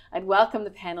him. I'd welcome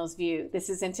the panel's view. This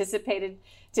is anticipated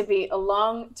to be a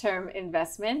long-term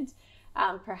investment.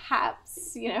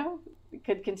 Perhaps, we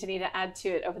could continue to add to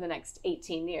it over the next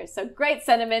 18 years. So great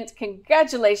sentiment.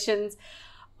 Congratulations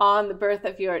on the birth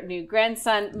of your new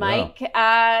grandson, Mike.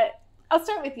 Yeah. I'll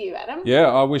start with you, Adam. Yeah,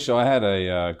 I wish I had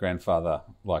a grandfather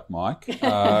like Mike,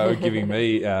 giving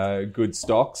me good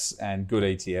stocks and good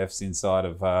ETFs inside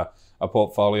of a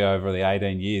portfolio over the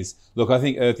 18 years. Look, I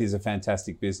think Earth is a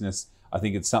fantastic business. I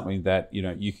think it's something that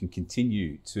you can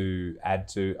continue to add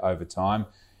to over time.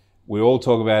 We all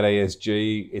talk about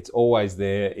ESG. It's always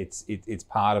there. It's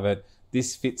part of it.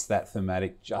 This fits that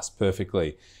thematic just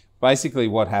perfectly. Basically,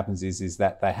 what happens is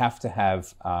that they have to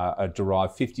have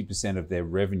derive 50% of their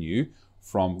revenue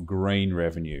from green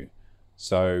revenue.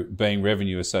 So being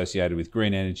revenue associated with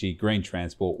green energy, green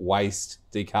transport, waste,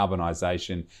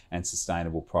 decarbonisation, and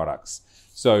sustainable products.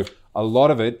 So a lot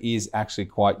of it is actually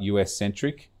quite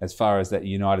US-centric as far as that the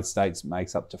United States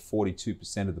makes up to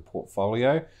 42% of the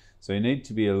portfolio. So you need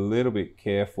to be a little bit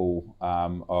careful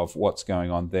of what's going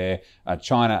on there.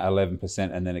 China,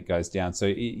 11%, and then it goes down. So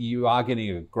you are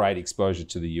getting a great exposure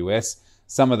to the US.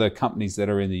 Some of the companies that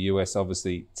are in the US,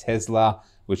 obviously Tesla,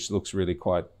 which looks really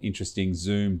quite interesting,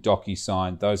 Zoom,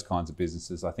 DocuSign, those kinds of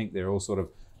businesses. I think they're all sort of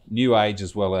new age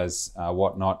as well as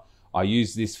whatnot. I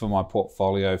use this for my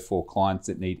portfolio for clients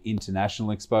that need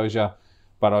international exposure,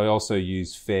 but I also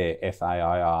use FAIR,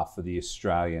 F-A-I-R, for the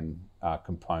Australian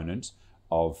component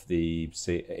of the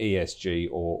ESG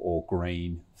or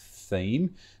green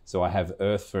theme. So I have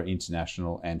Earth for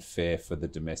international and FAIR for the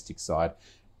domestic side.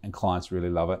 and clients really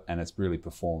love it, and it's really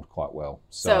performed quite well.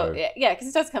 So yeah, because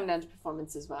it does come down to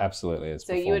performance as well. Absolutely, it's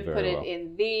so performed you would very put it well.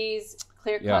 in these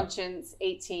clear conscience,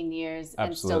 18 years,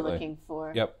 and still looking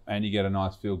for. Yep, and you get a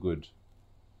nice feel good.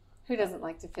 Who doesn't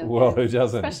like to feel good? Well, who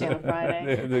doesn't? Especially on a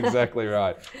Friday. Exactly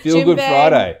right. Feel good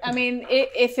Friday. I mean,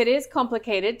 if it is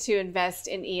complicated to invest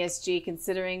in ESG,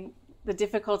 considering the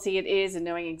difficulty it is in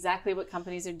knowing exactly what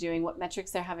companies are doing, what metrics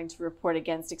they're having to report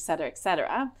against, et cetera,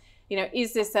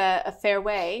 is this a fair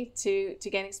way to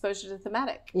gain exposure to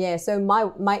thematic? Yeah. So my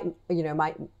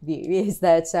view is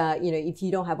that if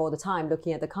you don't have all the time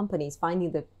looking at the companies,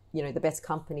 finding the best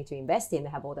company to invest in, they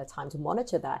have all the time to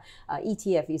monitor that.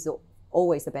 ETF is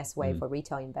always the best way for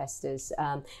retail investors,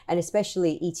 and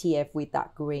especially ETF with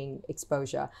that green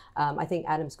exposure. I think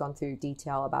Adam's gone through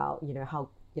detail about how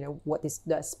what is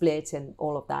the split and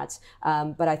all of that.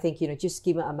 But I think, just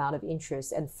given the amount of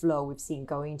interest and flow we've seen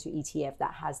going into ETF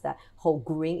that has that whole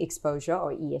green exposure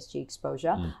or ESG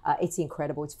exposure, it's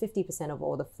incredible. It's 50% of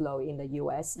all the flow in the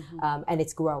US, and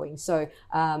it's growing. So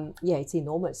it's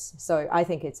enormous. So I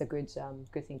think it's a good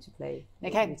thing to play.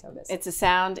 Okay, it's a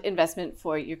sound investment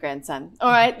for your grandson. All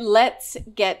right, let's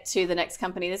get to the next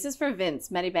company. This is for Vince,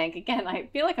 Medibank. Again, I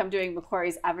feel like I'm doing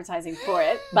Macquarie's advertising for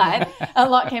it, but a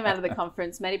lot came out of the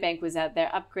conference. Medibank was out there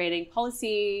upgrading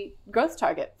policy growth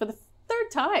target for the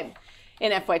third time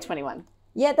in FY21.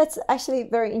 Yeah, that's actually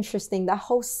very interesting. That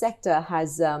whole sector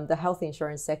has, the health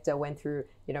insurance sector went through,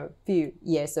 a few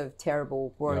years of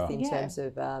terrible growth in terms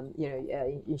of,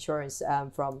 insurance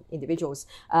from individuals,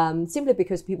 simply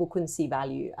because people couldn't see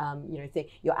value.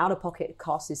 Your out-of-pocket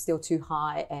cost is still too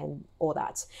high and all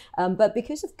that. But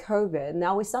because of COVID,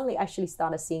 now we suddenly actually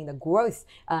started seeing the growth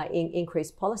in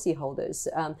increased policyholders.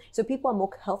 So people are more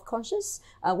health conscious,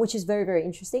 which is very, very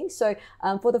interesting. So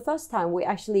for the first time, we're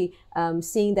actually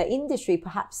seeing the industry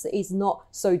perhaps is not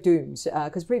so doomed,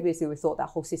 because previously we thought that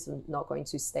whole system is not going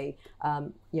to stay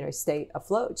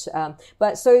afloat.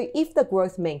 But so if the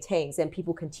growth maintains and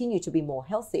people continue to be more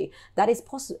healthy, that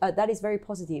is very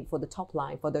positive for the top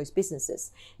line for those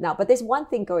businesses. Now, but there's one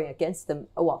thing going against them,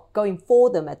 going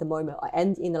for them at the moment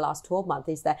and in the last 12 months,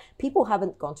 is that people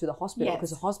haven't gone to the hospital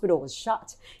because the hospital was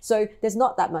shut. So there's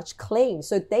not that much claim.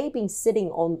 So they've been sitting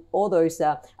on all those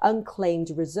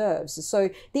unclaimed reserves. So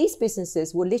these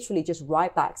businesses will literally just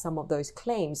write back some of those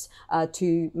claims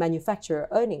to manufacturer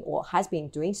earning, or has been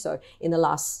doing so in the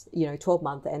last 12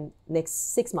 months and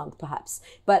next 6 months perhaps.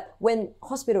 But when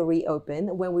hospital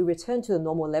reopen, when we return to the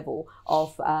normal level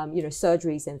of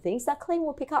surgeries and things, that claim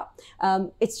will pick up.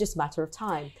 It's just a matter of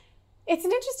time. It's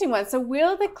an interesting one. So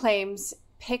will the claims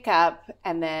pick up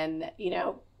and then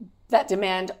that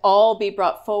demand all be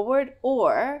brought forward,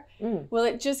 or will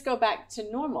it just go back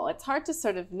to normal? It's hard to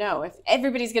sort of know if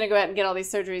everybody's going to go out and get all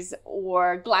these surgeries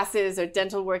or glasses or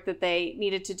dental work that they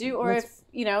needed to do, or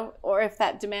if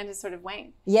that demand has sort of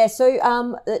waned. Yeah,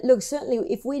 so look, certainly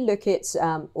if we look at,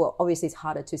 obviously it's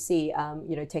harder to see,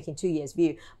 taking 2 years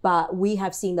view, but we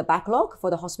have seen the backlog for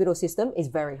the hospital system is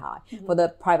very high. For the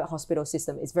private hospital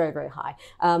system is very, very high.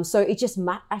 So it just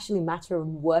actually matter of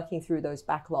working through those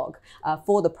backlog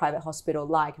for the private hospital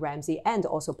like Ramsay and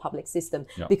also public system,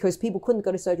 because people couldn't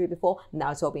go to surgery before.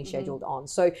 Now it's all being scheduled on.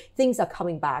 So things are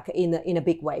coming back in a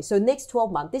big way. So next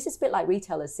 12 months, this is a bit like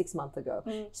retailers 6 months ago.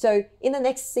 So in the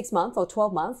next 6 months or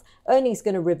 12 months, earnings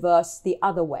going to reverse the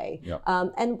other way.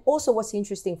 And also what's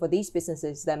interesting for these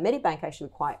businesses, that Medibank actually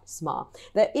quite smart,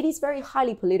 that it is very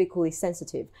highly politically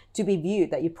sensitive to be viewed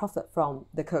that you profit from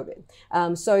the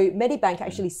COVID. So Medibank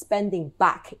actually spending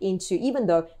back into, even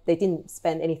though they didn't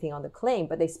spend anything on the claim,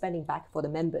 but they spending back for the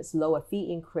members, lower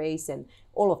fee increase and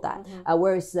all of that.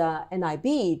 Whereas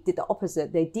NIB did the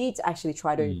opposite. They did actually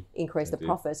try to increase the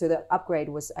profit. So the upgrade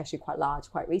was actually quite large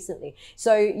quite recently.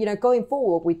 So, going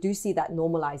forward, we do see that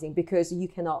normalizing, because you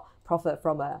cannot profit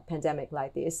from a pandemic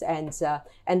like this. And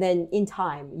then in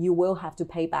time, you will have to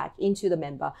pay back into the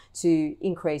member to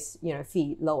increase,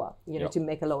 fee lower, to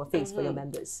make a lower fees for your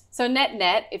members. So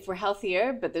net, if we're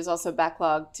healthier, but there's also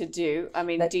backlog to do. I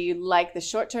mean, do you like the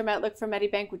short-term outlook for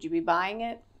Medibank? Would you be buying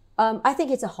it? I think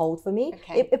it's a hold for me.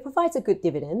 Okay. It provides a good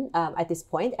dividend at this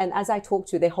point. And as I talked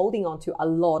to, they're holding on to a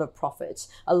lot of profits,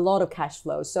 a lot of cash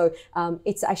flow. So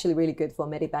it's actually really good for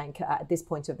Medibank at this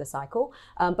point of the cycle.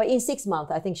 But in 6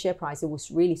 months, I think share price, it will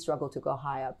really struggle to go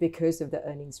higher because of the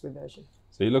earnings reversion.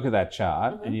 So you look at that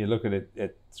chart and you look at it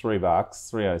at $3,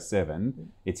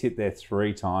 307. It's hit there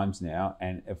 3 times now,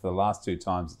 and for the last 2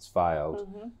 times it's failed.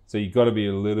 So you've got to be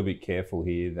a little bit careful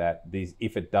here that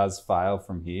if it does fail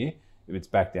from here, if it's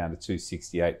back down to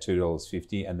 $2.68,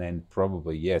 $2.50, and then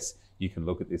probably, yes, you can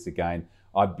look at this again.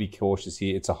 I'd be cautious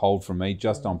here. It's a hold from me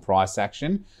just on price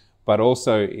action. but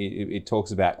also it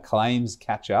talks about claims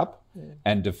catch up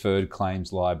and deferred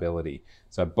claims liability.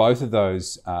 So both of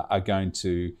those are going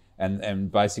to,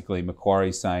 and basically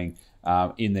Macquarie saying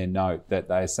in their note that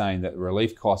they're saying that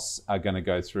relief costs are going to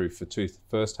go through for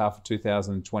first half of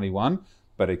 2021,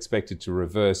 but expected to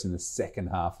reverse in the second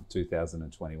half of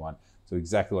 2021. So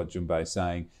exactly what Junbei is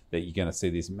saying, that you're going to see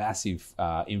this massive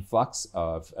influx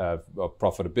of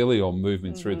profitability or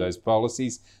movement through those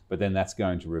policies, but then that's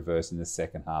going to reverse in the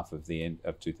second half of the end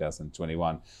of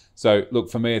 2021. So look,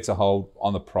 for me, it's a hold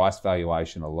on the price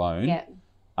valuation alone. Yeah.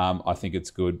 I think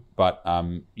it's good, but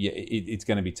it's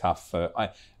going to be tough.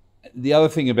 The other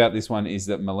thing about this one is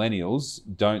that millennials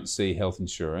don't see health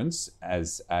insurance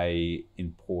as a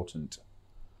important.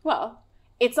 Well,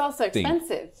 it's also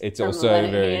expensive. It's also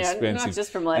very expensive. Not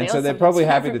just for millennials. And so they're probably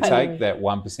happy to take that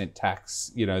 1%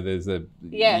 tax. There's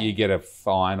you get a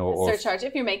fine or surcharge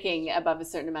if you're making above a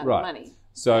certain amount of money.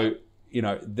 So,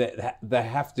 they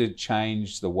have to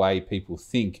change the way people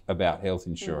think about health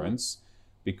insurance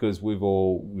because we've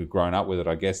grown up with it.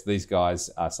 I guess these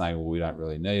guys are saying, well, we don't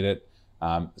really need it.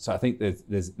 So I think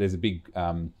there's a big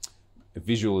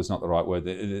visual is not the right word.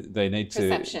 They need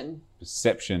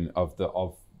perception of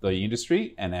the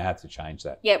industry, and they have to change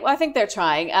that. Yeah, well, I think they're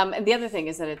trying. And the other thing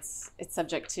is that it's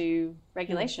subject to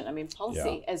regulation. I mean,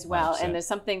 policy as well. 100%. And there's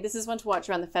something. This is one to watch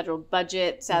around the federal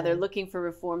budget. They're looking for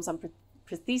reforms on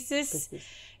prosthesis.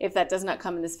 If that does not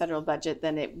come in this federal budget,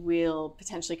 then it will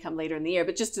potentially come later in the year.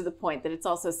 But just to the point that it's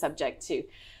also subject to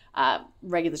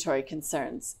regulatory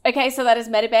concerns. Okay, so that is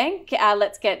Medibank.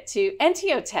 Let's get to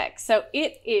NTO Tech. So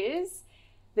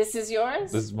this is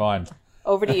yours? This is mine.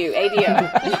 Over to you,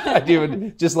 ADO.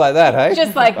 Just like that, hey?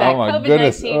 Just like that. Oh my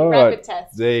COVID-19 rapid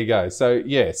test. There you go. So,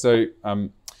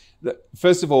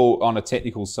 first of all, on a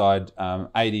technical side,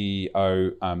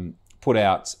 ADO put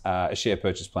out a share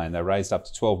purchase plan. They raised up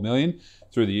to 12 million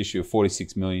through the issue of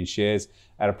 46 million shares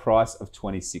at a price of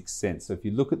 26 cents. So if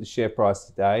you look at the share price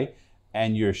today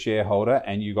and you're a shareholder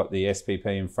and you've got the SPP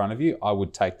in front of you, I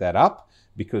would take that up,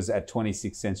 because at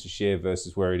 26 cents a share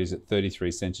versus where it is at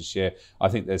 33 cents a share, I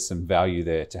think there's some value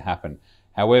there to happen.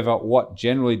 However, what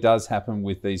generally does happen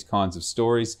with these kinds of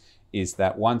stories is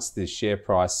that once the share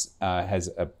price has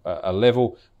a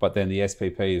level, but then the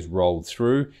SPP is rolled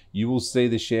through, you will see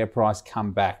the share price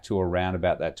come back to around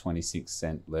about that 26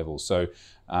 cent level. So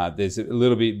there's be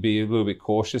a little bit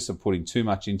cautious of putting too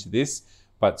much into this,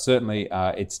 but certainly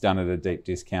it's done at a deep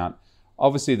discount.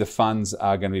 Obviously, the funds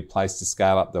are going to be placed to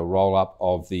scale up the roll-up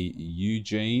of the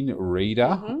Eugene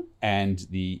reader and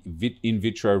the in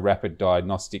vitro rapid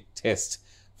diagnostic test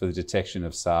for the detection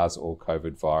of SARS or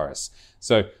COVID virus.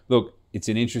 So, look, it's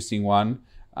an interesting one.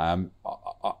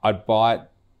 I'd buy it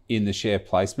in the share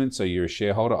placement. So you're a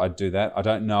shareholder, I'd do that. I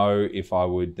don't know if I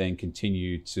would then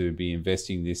continue to be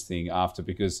investing this thing after,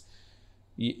 because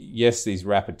yes, these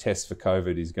rapid tests for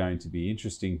COVID is going to be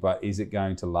interesting, but is it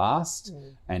going to last?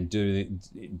 And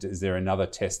is there another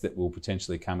test that will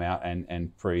potentially come out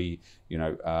and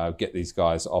get these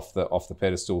guys off the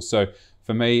pedestal? So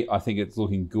for me, I think it's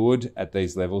looking good at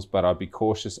these levels, but I'd be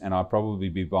cautious, and I'd probably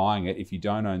be buying it. If you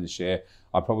don't own the share,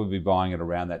 I'd probably be buying it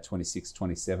around that 26,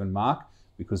 27 mark,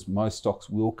 because most stocks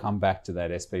will come back to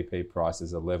that SPP price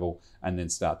as a level and then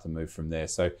start to move from there.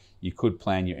 So you could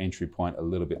plan your entry point a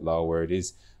little bit lower where it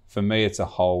is. For me, it's a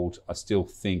hold. I still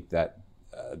think that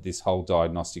this whole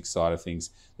diagnostic side of things,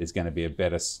 there's going to be a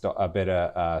better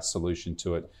solution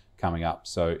to it coming up.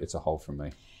 So it's a hold from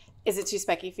me. Is it too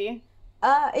specky for you?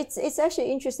 It's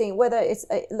actually interesting whether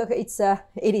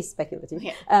it is speculative.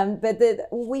 Yeah. But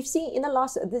we've seen in the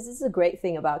last, this is a great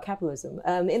thing about capitalism.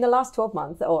 In the last 12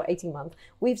 months or 18 months,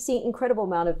 we've seen incredible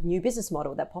amount of new business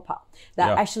model that pop up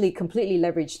that actually completely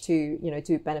leverage to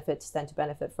stand to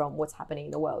benefit from what's happening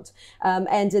in the world.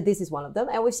 And this is one of them.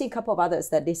 And we've seen a couple of others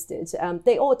that listed.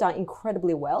 They all done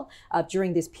incredibly well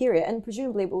during this period, and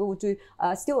presumably we will do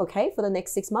still okay for the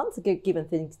next 6 months, given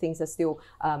things are still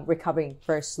recovering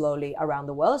very slowly around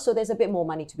the world. So there's a bit more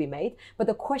money to be made. But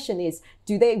the question is,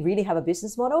 do they really have a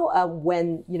business model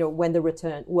when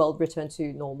the world return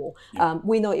to normal?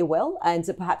 We know it will, and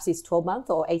perhaps it's 12 months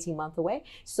or 18 months away.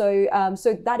 So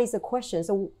that is a question.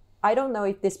 So I don't know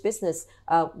if this business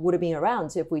would have been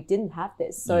around if we didn't have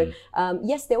this. So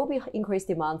yes, there will be increased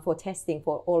demand for testing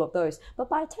for all of those, but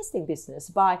by a testing business,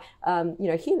 by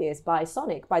Helios, by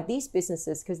Sonic, by these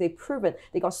businesses, because they've proven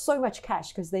they got so much cash,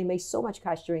 because they made so much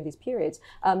cash during these periods.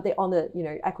 They're on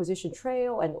the acquisition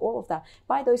trail and all of that.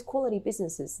 By those quality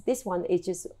businesses, this one is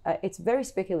just it's very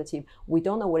speculative. We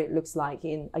don't know what it looks like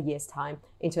in a year's time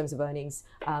in terms of earnings.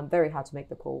 Very hard to make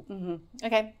the call.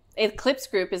 Okay. Eclipse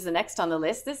Group is the next on the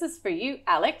list. This is for you,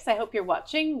 Alex. I hope you're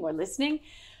watching or listening.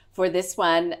 for this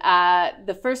one.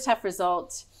 The first half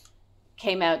result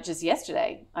came out just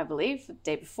yesterday, I believe, the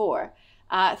day before.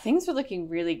 Things were looking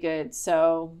really good.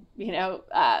 So, the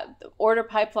order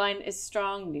pipeline is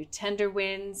strong, new tender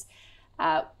wins.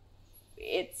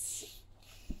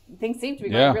 Things seem to be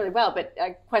going really well. But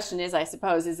the question is, I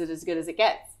suppose, is it as good as it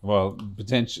gets? Well,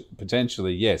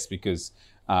 potentially, yes, because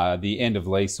the end of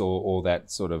lease or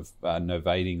that sort of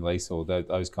novating lease or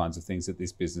those kinds of things that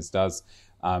this business does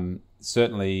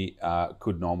certainly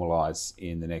could normalise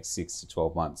in the next 6 to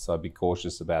 12 months. So I'd be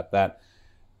cautious about that.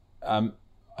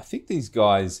 I think these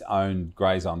guys own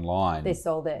Grays Online. They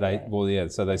sold it.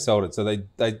 So they sold it. So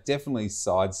they definitely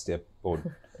sidestep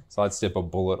a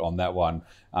bullet on that one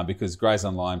because Grays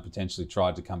Online potentially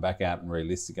tried to come back out and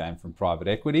relist the game from private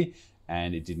equity,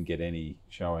 and it didn't get any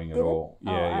showing at all.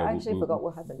 I actually forgot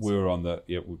what happened. We were on the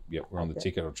on the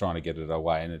ticket of trying to get it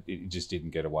away, and it just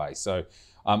didn't get away. So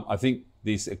I think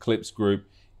this Eclipse Group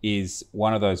is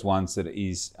one of those ones that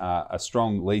is a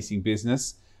strong leasing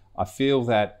business. I feel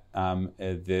that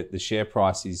the share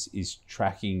price is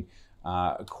tracking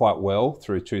quite well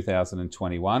through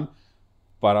 2021,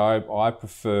 but I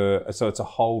prefer, so it's a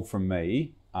hold from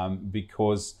me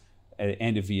because at the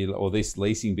end of year, or this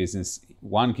leasing business,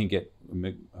 one can get,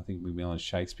 I think Macmillan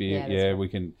Shakespeare, right.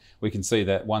 we can see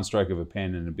that one stroke of a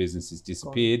pen and a business has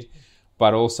disappeared,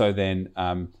 but also then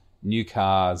new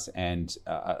cars and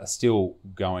are still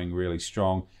going really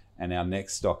strong. And our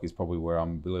next stock is probably where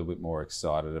I'm a little bit more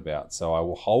excited about. So I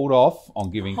will hold off on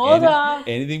giving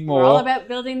anything more. We're all about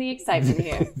building the excitement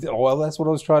here. Well, that's what I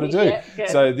was trying to do. Yeah,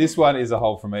 so this one is a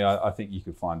hold for me. I think you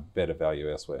could find better value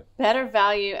elsewhere. Better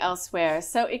value elsewhere.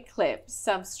 So Eclipse,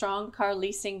 some strong car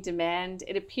leasing demand.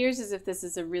 It appears as if this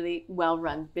is a really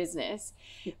well-run business.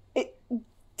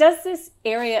 Does this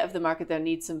area of the market, though,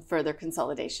 need some further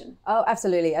consolidation? Oh,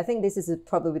 absolutely. I think this is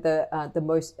probably the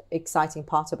most exciting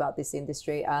part about this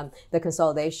industry, the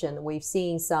consolidation. We've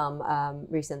seen some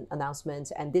recent announcements,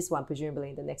 and this one,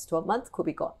 presumably in the next 12 months, could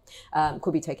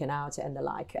be taken out and the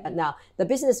like. Now, the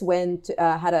business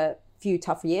had a few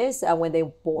tough years when they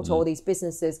bought all these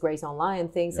businesses, Grays Online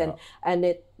and things, and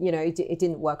it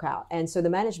didn't work out. And so the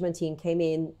management team came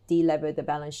in, delevered the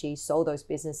balance sheet, sold those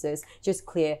businesses, just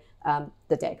clear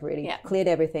the deck, really cleared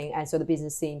everything. And so the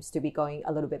business seems to be going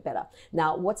a little bit better.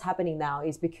 Now, what's happening now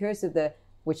is because of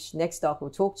which next stock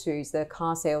we'll talk to, is the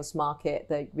car sales market,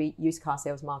 the used car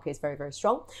sales market is very, very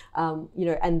strong.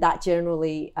 And that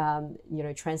generally,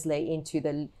 translate into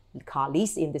the car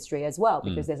lease industry as well,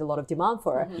 because there's a lot of demand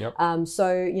for it. Yep.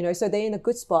 So they're in a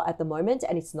good spot at the moment,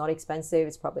 and it's not expensive.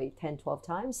 It's probably 10, 12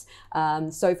 times.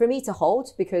 So for me to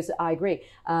hold, because I agree,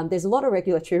 there's a lot of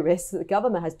regulatory risks. The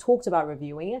government has talked about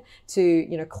reviewing it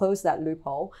to, close that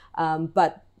loophole.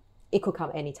 But it could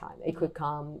come anytime. It could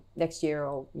come next year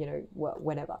or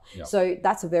whenever. Yep. So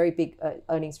that's a very big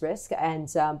earnings risk.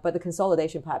 And but the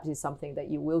consolidation perhaps is something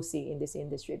that you will see in this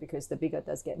industry because the bigger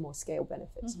does get more scale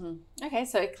benefits. Mm-hmm. Okay,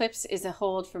 so Eclipse is a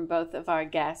hold from both of our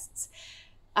guests.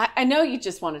 I know you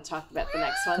just want to talk about the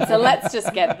next one, so let's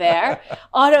just get there.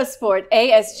 Autosport,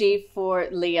 ASG for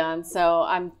Leon. So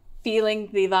I'm feeling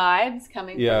the vibes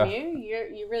coming from you.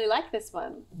 You really like this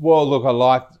one. Well, look,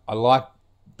 I like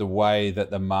the way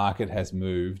that the market has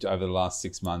moved over the last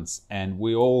 6 months, and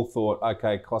we all thought,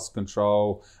 okay, cost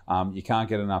control, you can't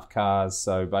get enough cars,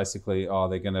 so basically,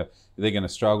 they're gonna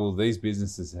struggle. These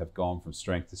businesses have gone from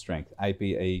strength to strength. AP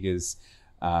Eagers,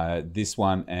 this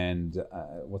one, and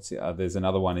there's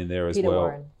another one in there as Peter well.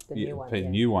 Warren, the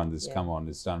new one that's come on,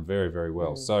 that's done very, very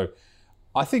well. So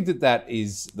I think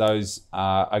those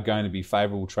are going to be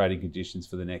favourable trading conditions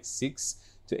for the next 6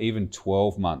 to even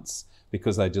 12 months.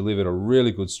 Because they delivered a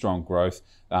really good, strong growth.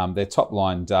 Their top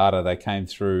line data, they came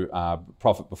through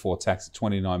profit before tax at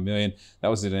 29 million. That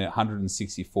was at a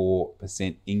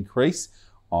 164% increase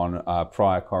on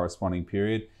prior corresponding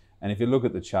period. And if you look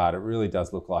at the chart, it really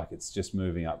does look like it's just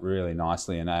moving up really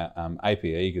nicely. And AP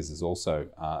Eagers has also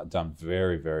done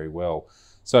very, very well.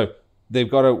 So they've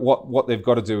got to what they've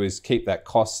got to do is keep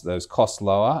those costs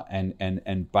lower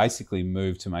and basically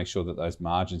move to make sure that those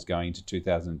margins going into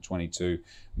 2022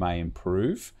 may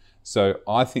improve. So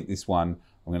I think this one,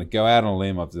 I'm going to go out on a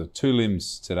limb. I've done 2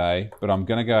 limbs today, but I'm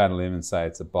going to go out on a limb and say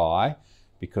it's a buy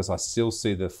because I still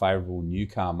see the favourable new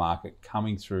car market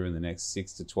coming through in the next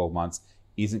 6 to 12 months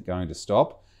isn't going to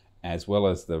stop, as well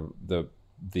as the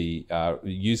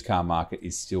used car market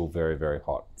is still very, very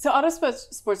hot. So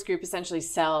Autosports Group essentially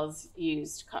sells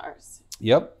used cars.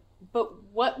 Yep. But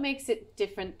what makes it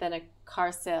different than a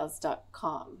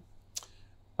carsales.com?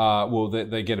 Well,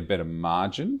 they get a better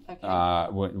margin. Okay.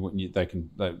 They'll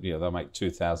make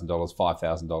 $2,000,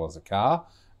 $5,000 a car.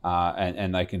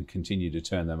 and they can continue to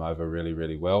turn them over really,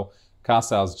 really well. Car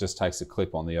sales just takes a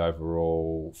clip on the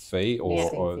overall fee,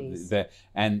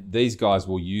 and these guys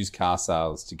will use car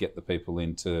sales to get the people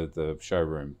into the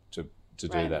showroom to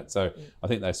do that. So I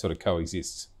think they sort of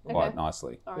coexist quite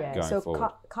nicely going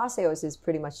forward. Car sales is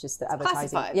pretty much just the advertising.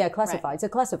 Classified. Yeah, classified. Right. It's a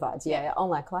classifieds. Yeah,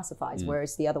 online classifieds,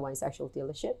 whereas the other one is actual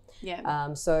dealership.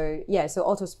 Yeah. So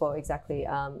Autosport exactly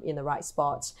in the right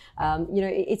spot.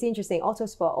 It's interesting.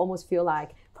 Autosport almost feel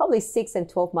like probably 6 and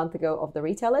 12 months ago of the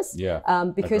retailers.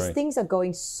 Because things are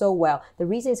going so well. The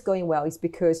reason it's going well is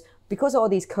because of all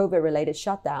these COVID-related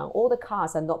shutdown, all the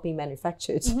cars are not being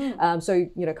manufactured. So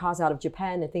cars out of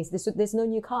Japan and things. There's no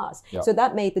new cars. So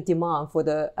that made the demand for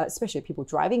the, especially people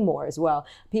driving more as well,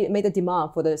 made the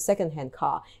demand for the second-hand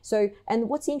car. So, and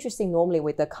what's interesting normally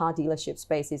with the car dealership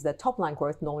space is the top line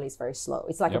growth normally is very slow.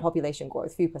 It's like a population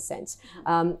growth, few percent,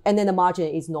 and then the margin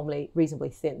is normally reasonably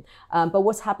thin. But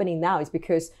what's happening now is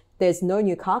because there's no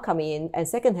new car coming in and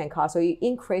second-hand car, so you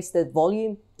increase the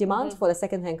volume demand for the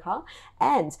second-hand car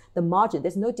and the margin.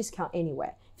 There's no discount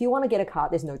anywhere. If you want to get a car,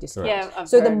 there's no discount.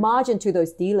 So the margin to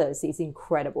those dealers is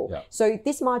incredible. So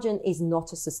this margin is not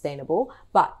sustainable,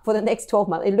 but for the next 12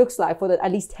 months, it looks like for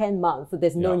at least 10 months,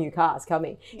 there's no new cars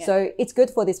coming. So it's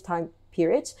good for this time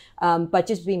period, but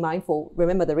just be mindful.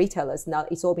 Remember the retailers, now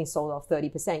it's all been sold off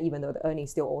 30%, even though the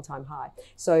earnings still all-time high.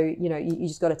 So you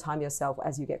just got to time yourself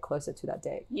as you get closer to that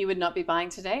day. You would not be buying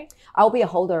today? I'll be a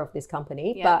holder of this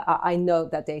company, but I know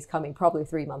that day is coming, probably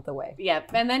 3 months away.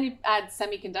 And then you add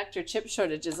semiconductor chip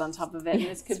shortages on top of it, and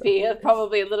this could be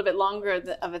probably a little bit longer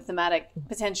of a thematic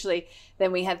potentially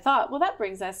than we had thought. Well, that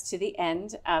brings us to the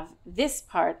end of this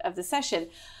part of the session.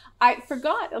 I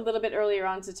forgot a little bit earlier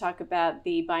on to talk about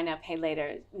the buy now, pay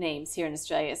later names here in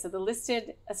Australia. So the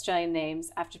listed Australian names,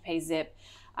 Afterpay, Zip,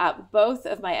 both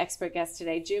of my expert guests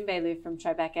today, June Bailu from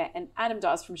Tribeca and Adam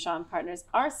Dawes from Shaw & Partners,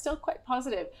 are still quite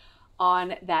positive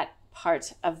on that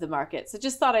part of the market. So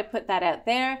just thought I'd put that out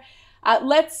there.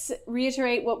 Let's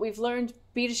reiterate what we've learned.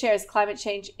 BetaShares Climate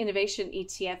Change Innovation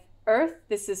ETF Earth.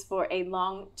 This is for a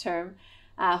long-term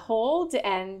hold,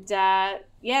 and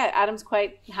Adam's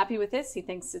quite happy with this. He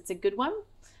thinks it's a good one.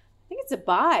 I think it's a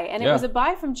buy, and it was a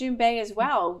buy from June Bay as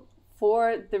well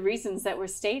for the reasons that were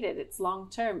stated. It's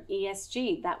long-term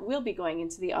ESG that will be going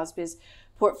into the AusBiz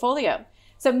portfolio.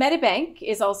 So Medibank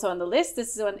is also on the list.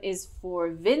 This one is for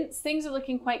Vince. Things are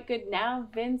looking quite good now,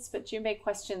 Vince, but June Bay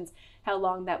questions how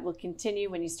long that will continue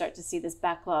when you start to see this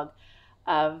backlog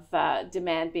of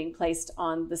demand being placed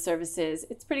on the services.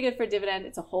 It's pretty good for dividend.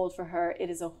 It's a hold for her. It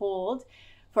is a hold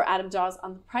for Adam Dawes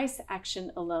on the price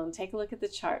action alone. Take a look at the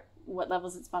chart, what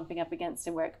levels it's bumping up against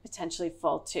and where it could potentially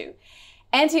fall to.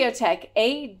 Antiotech,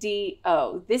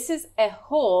 ADO. This is a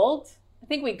hold. I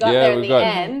think we got there in the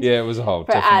end. Yeah, it was a hold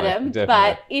for Adam.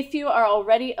 But if you are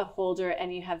already a holder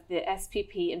and you have the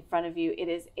SPP in front of you, it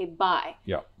is a buy.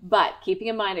 But keeping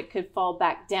in mind, it could fall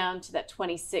back down to that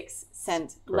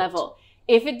 26-cent level.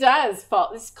 If it does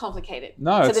fall, this is complicated.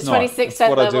 No, it's the 26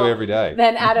 cent level. What I do every day.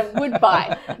 Then Adam would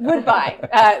buy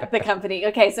the company.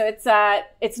 Okay, so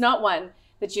it's not one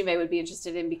that you would be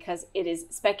interested in because it is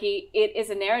specky. It is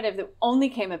a narrative that only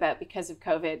came about because of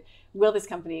COVID. Will this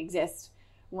company exist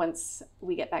once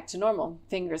we get back to normal?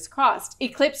 Fingers crossed.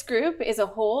 Eclipse Group is a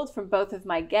hold from both of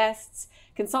my guests.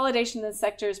 Consolidation in the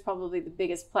sector is probably the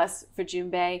biggest plus for June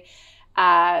Bay.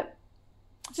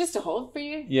 Just a hold for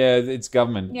you? Yeah, it's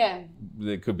government. Yeah.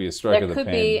 There could be a stroke of the pen. There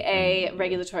could be a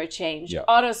regulatory change.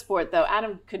 Autosport, though,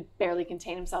 Adam could barely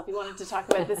contain himself. He wanted to talk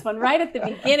about this one right at the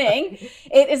beginning.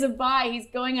 It is a buy. He's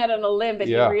going out on a limb, but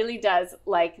he really does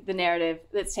like the narrative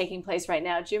that's taking place right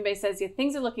now. Junbei says,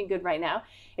 things are looking good right now.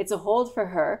 It's a hold for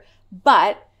her,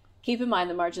 but keep in mind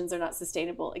the margins are not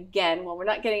sustainable. Again, well, we're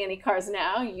not getting any cars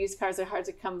now. Used cars are hard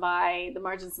to come by. The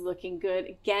margins are looking good.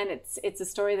 Again, it's a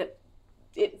story that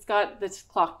it's got the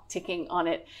clock ticking on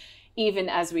it even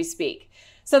as we speak.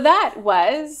 So that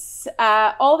was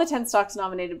all the 10 stocks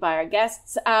nominated by our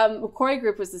guests. Macquarie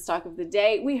Group was the stock of the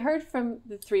day. We heard from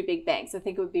the three big banks. I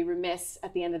think it would be remiss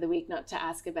at the end of the week not to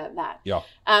ask about that.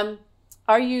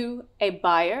 Are you a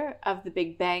buyer of the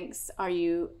big banks? Are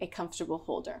you a comfortable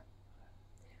holder?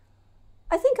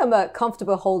 I think I'm a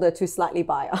comfortable holder to slightly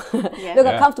buyer. Look,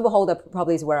 a comfortable holder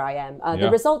probably is where I am. The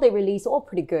result they released, all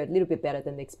pretty good, a little bit better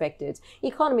than expected.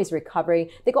 Economy is recovering.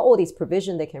 They got all these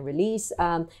provision they can release,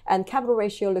 and capital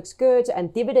ratio looks good,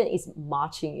 and dividend is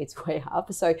marching its way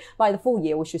up. So by the full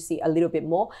year, we should see a little bit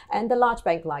more. And the large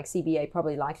bank like CBA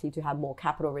probably likely to have more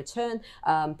capital return,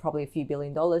 probably a few $1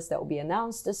 billion that will be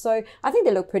announced. So I think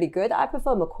they look pretty good. I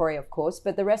prefer Macquarie, of course,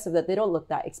 but the rest of it, they don't look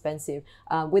that expensive.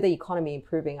 With the economy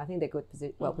improving, I think they're good position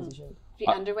well positioned. The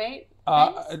underweight?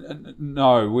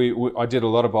 No, I did a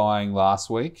lot of buying last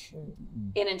week.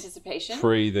 In anticipation?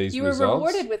 Pre these results. You were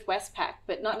rewarded with Westpac,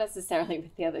 but not necessarily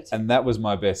with the other two. And that was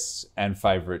my best and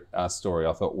favourite story.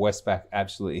 I thought Westpac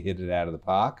absolutely hit it out of the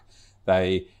park.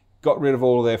 They got rid of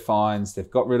all of their fines.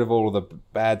 They've got rid of all of the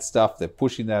bad stuff. They're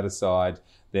pushing that aside.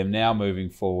 They're now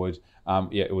moving forward.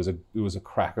 It was a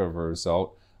cracker of a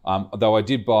result. Though I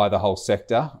did buy the whole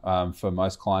sector for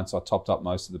most clients. I topped up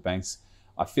most of the banks.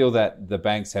 I feel that the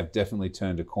banks have definitely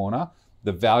turned a corner.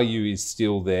 The value is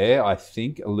still there, I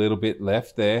think, a little bit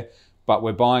left there, but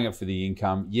we're buying it for the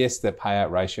income. Yes, the payout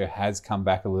ratio has come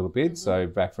back a little bit, so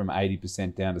back from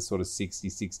 80% down to sort of 60,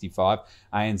 65.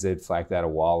 ANZ flagged that a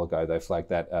while ago. They flagged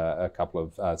that a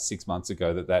couple of 6 months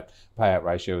ago that payout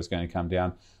ratio was going to come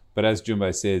down. But as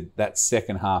Jumbo said, that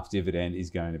second half dividend is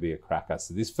going to be a cracker.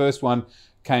 So this first one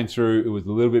came through. It was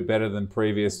a little bit better than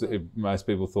previous. Most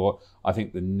people thought. I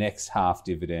think the next half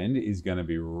dividend is going to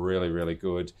be really, really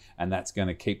good. And that's going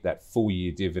to keep that full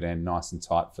year dividend nice and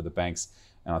tight for the banks.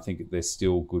 And I think there's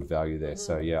still good value there.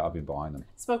 So, yeah, I've been buying them.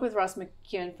 Spoke with Ross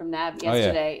McEwen from NAB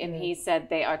yesterday, and he said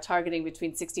they are targeting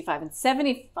between 65 and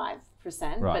 75%,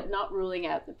 but not ruling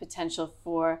out the potential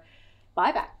for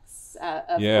buybacks.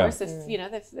 Of course,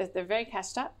 if they're very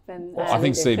cashed up. And I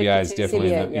think CBA is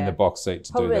definitely in the box seat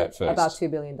to probably do that first. About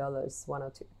 $2 billion, $1 or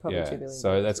 2, probably $2 billion.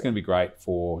 So that's going to be great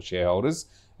for shareholders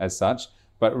as such.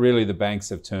 But really, the banks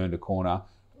have turned a corner.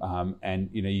 And,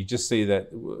 you just see that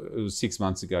it was 6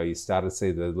 months ago, you started to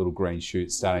see the little green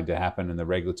shoots starting to happen and the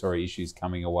regulatory issues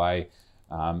coming away.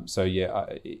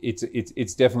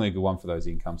 It's definitely a good one for those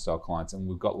income style clients. And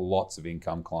we've got lots of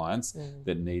income clients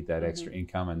that need that extra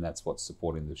income, and that's what's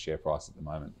supporting the share price at the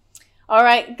moment. All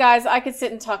right, guys, I could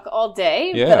sit and talk all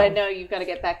day, but I know you've got to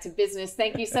get back to business.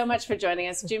 Thank you so much for joining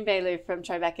us. June Bailu from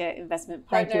Tribeca Investment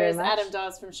Partners, Adam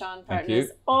Dawes from Shaw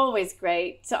Partners. Always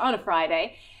great on a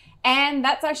Friday. And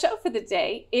that's our show for the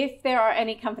day. If there are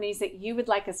any companies that you would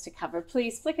like us to cover,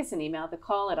 please flick us an email,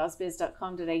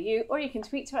 thecall@ausbiz.com.au, or you can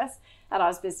tweet to us at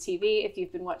AusbizTV if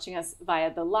you've been watching us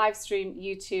via the live stream,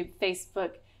 YouTube,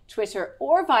 Facebook, Twitter,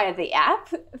 or via the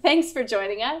app. Thanks for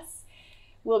joining us.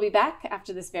 We'll be back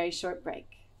after this very short break.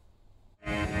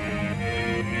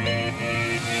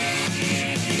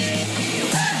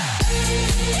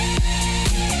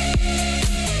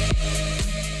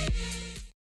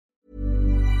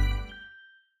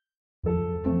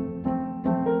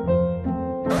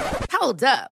 Hold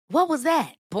up. What was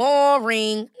that?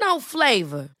 Boring. No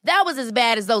flavor. That was as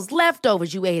bad as those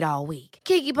leftovers you ate all week.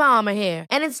 Keke Palmer here,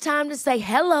 and it's time to say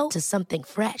hello to something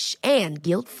fresh and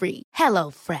guilt-free. Hello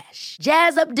Fresh.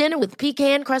 Jazz up dinner with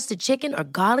pecan-crusted chicken or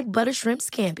garlic butter shrimp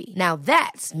scampi. Now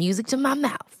that's music to my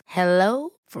mouth.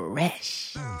 Hello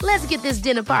Fresh. Let's get this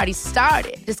dinner party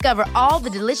started. Discover all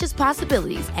the delicious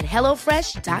possibilities at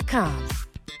HelloFresh.com.